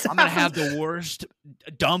gonna have the worst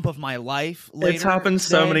dump of my life later. It's happened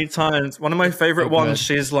so many times. One of my favorite ones,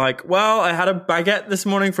 she's like, well, I had a baguette this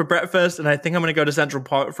morning for breakfast, and I think I'm gonna go to Central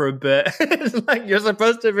Park for a bit. It's like, you're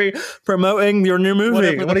supposed to be promoting your new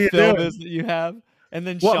movie. What are you doing? That you have, and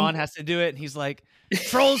then Sean has to do it, and he's like,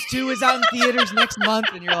 Trolls 2 is out in theaters next month,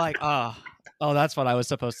 and you're like, oh, that's what I was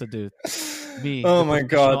supposed to do. Me, oh my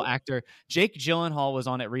god, actor Jake Gyllenhaal was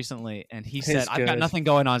on it recently, and he said, "I've got nothing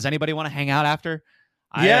going on. Does anybody want to hang out after?"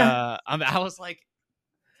 I was like,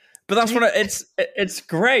 but that's what it's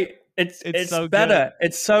great. It's so better. Good.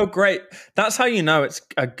 It's so great. That's how you know it's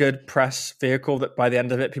a good press vehicle. That by the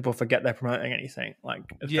end of it, people forget they're promoting anything. Like,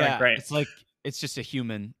 it's great. It's like, it's just a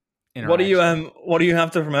human interaction. What do you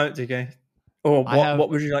have to promote, DK? Or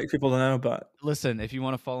what would you like people to know about? Listen, if you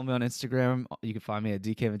want to follow me on Instagram, you can find me at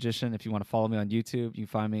DK Magician. If you want to follow me on YouTube, you can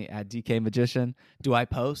find me at DK Magician. Do I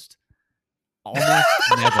post? Almost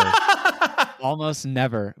never. Almost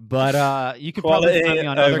never. But you can probably find me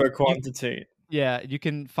on over quantity. You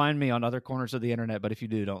can find me on other corners of the internet, but if you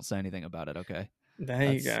do, don't say anything about it, okay?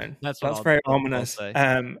 There you go. That's very ominous.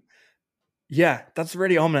 Yeah, that's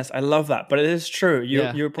really ominous. I love that. But it is true.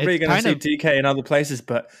 You're probably going to see DK in other places,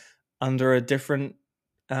 but under a different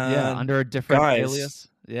alias.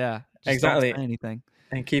 Yeah, just exactly. Don't say anything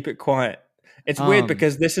and keep it quiet. It's weird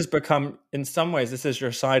because this has become, in some ways, this is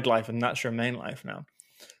your side life and that's your main life now.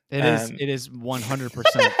 It is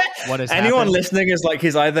 100% what is anyone happened. Listening is like,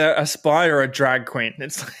 he's either a spy or a drag queen.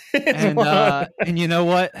 And you know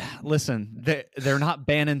what? Listen, they're not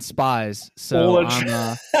banning spies, so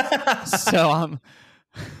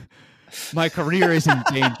my career is in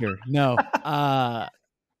danger. No.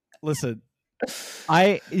 Listen,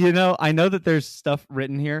 I know that there's stuff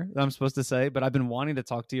written here that I'm supposed to say, but I've been wanting to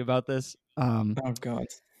talk to you about this. Oh God.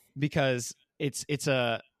 Because it's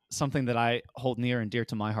something that I hold near and dear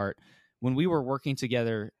to my heart. When we were working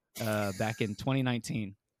together back in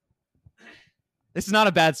 2019, this is not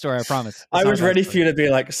a bad story, I promise. I was ready for you to be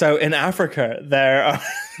like, so in Africa, there are...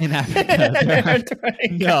 In Africa,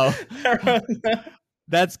 no.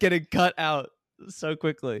 That's getting cut out so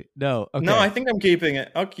quickly. No, okay. No, I think I'm keeping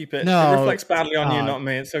it. I'll keep it. No, it reflects badly on you, not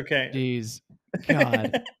me. It's okay. Jeez,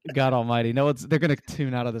 God Almighty! No, they're gonna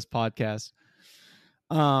tune out of this podcast.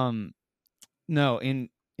 No, in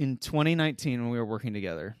 2019 when we were working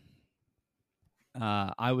together,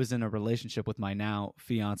 I was in a relationship with my now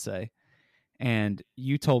fiance, and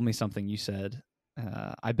you told me something. You said,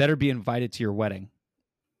 I better be invited to your wedding.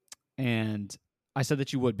 And I said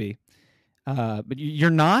that you would be. But you're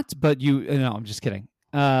not, but no, I'm just kidding.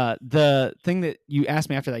 The thing that you asked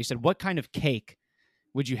me after that, you said, what kind of cake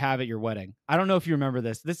would you have at your wedding? I don't know if you remember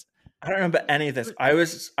this. I don't remember any of this.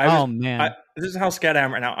 This is how scared I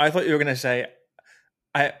am right now. I thought you were going to say,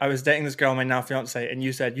 I was dating this girl, my now fiance, and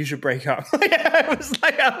you said you should break up. I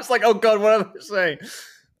was like, oh God, what am I saying?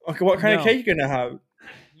 Okay, what kind of cake are you going to have?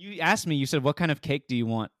 You asked me, you said, what kind of cake do you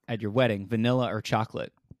want at your wedding? Vanilla or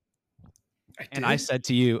chocolate? I said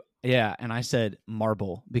to you, yeah, and I said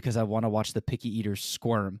marble because I want to watch the picky eaters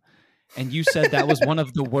squirm. And you said that was one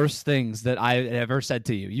of the worst things that I ever said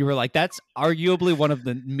to you. You were like, that's arguably one of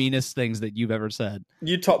the meanest things that you've ever said.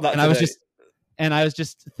 You topped that. And I was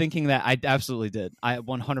just thinking that I absolutely did. I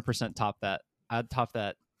 100% topped that. I'd topped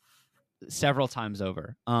that several times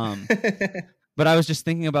over. But I was just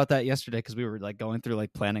thinking about that yesterday because we were like going through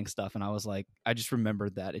like planning stuff, and I was like, I just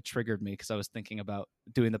remembered that it triggered me because I was thinking about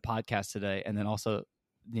doing the podcast today, and then also,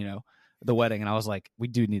 the wedding, and I was like, we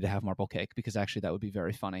do need to have marble cake because actually that would be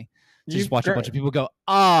very funny. Just watch a bunch of people go,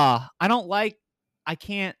 I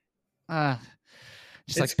can't. Just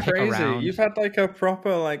it's like crazy. Around. You've had like a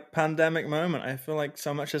proper like pandemic moment. I feel like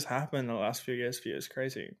so much has happened in the last few years for you. It's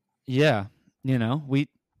crazy. Yeah, we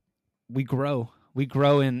grow. We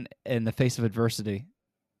grow in the face of adversity.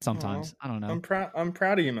 Sometimes. I don't know. I'm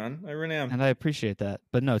proud of you, man. I really am. And I appreciate that.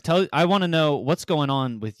 But no, I want to know what's going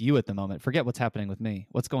on with you at the moment. Forget what's happening with me.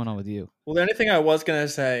 What's going on with you? Well, the only thing I was going to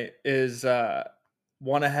say is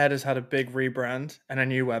One Ahead has had a big rebrand and a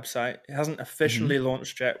new website. It hasn't officially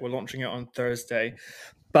launched yet. We're launching it on Thursday.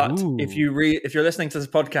 But if you're listening to this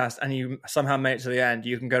podcast and you somehow made it to the end,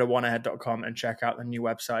 you can go to oneahead.com and check out the new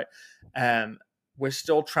website. We're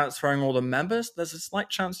still transferring all the members. There's a slight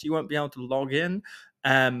chance you won't be able to log in.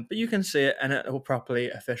 But you can see it, and it will properly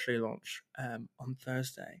officially launch on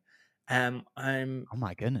Thursday. Oh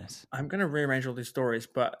my goodness! I'm going to rearrange all these stories,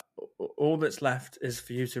 but all that's left is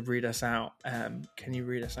for you to read us out. Can you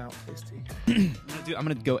read us out, please, TK? I'm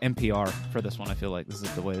going to go NPR for this one. I feel like this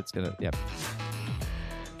is the way it's going to. Yep.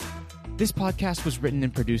 This podcast was written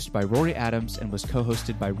and produced by Rory Adams and was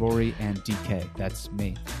co-hosted by Rory and DK. That's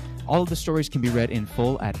me. All of the stories can be read in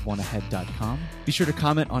full at oneahead.com. Be sure to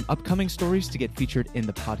comment on upcoming stories to get featured in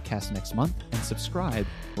the podcast next month, and subscribe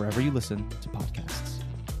wherever you listen to podcasts.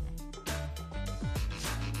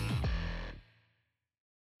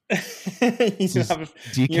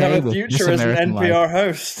 you have a future as an NPR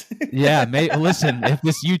host. Yeah, listen, if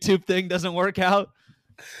this YouTube thing doesn't work out,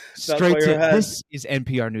 this is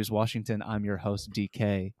NPR News Washington. I'm your host,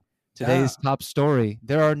 DK. Today's top story.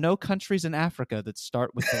 There are no countries in Africa that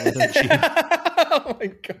start with the letter G. Oh my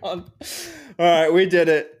God. All right, we did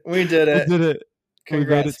it. Congrats, we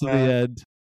made it to the end.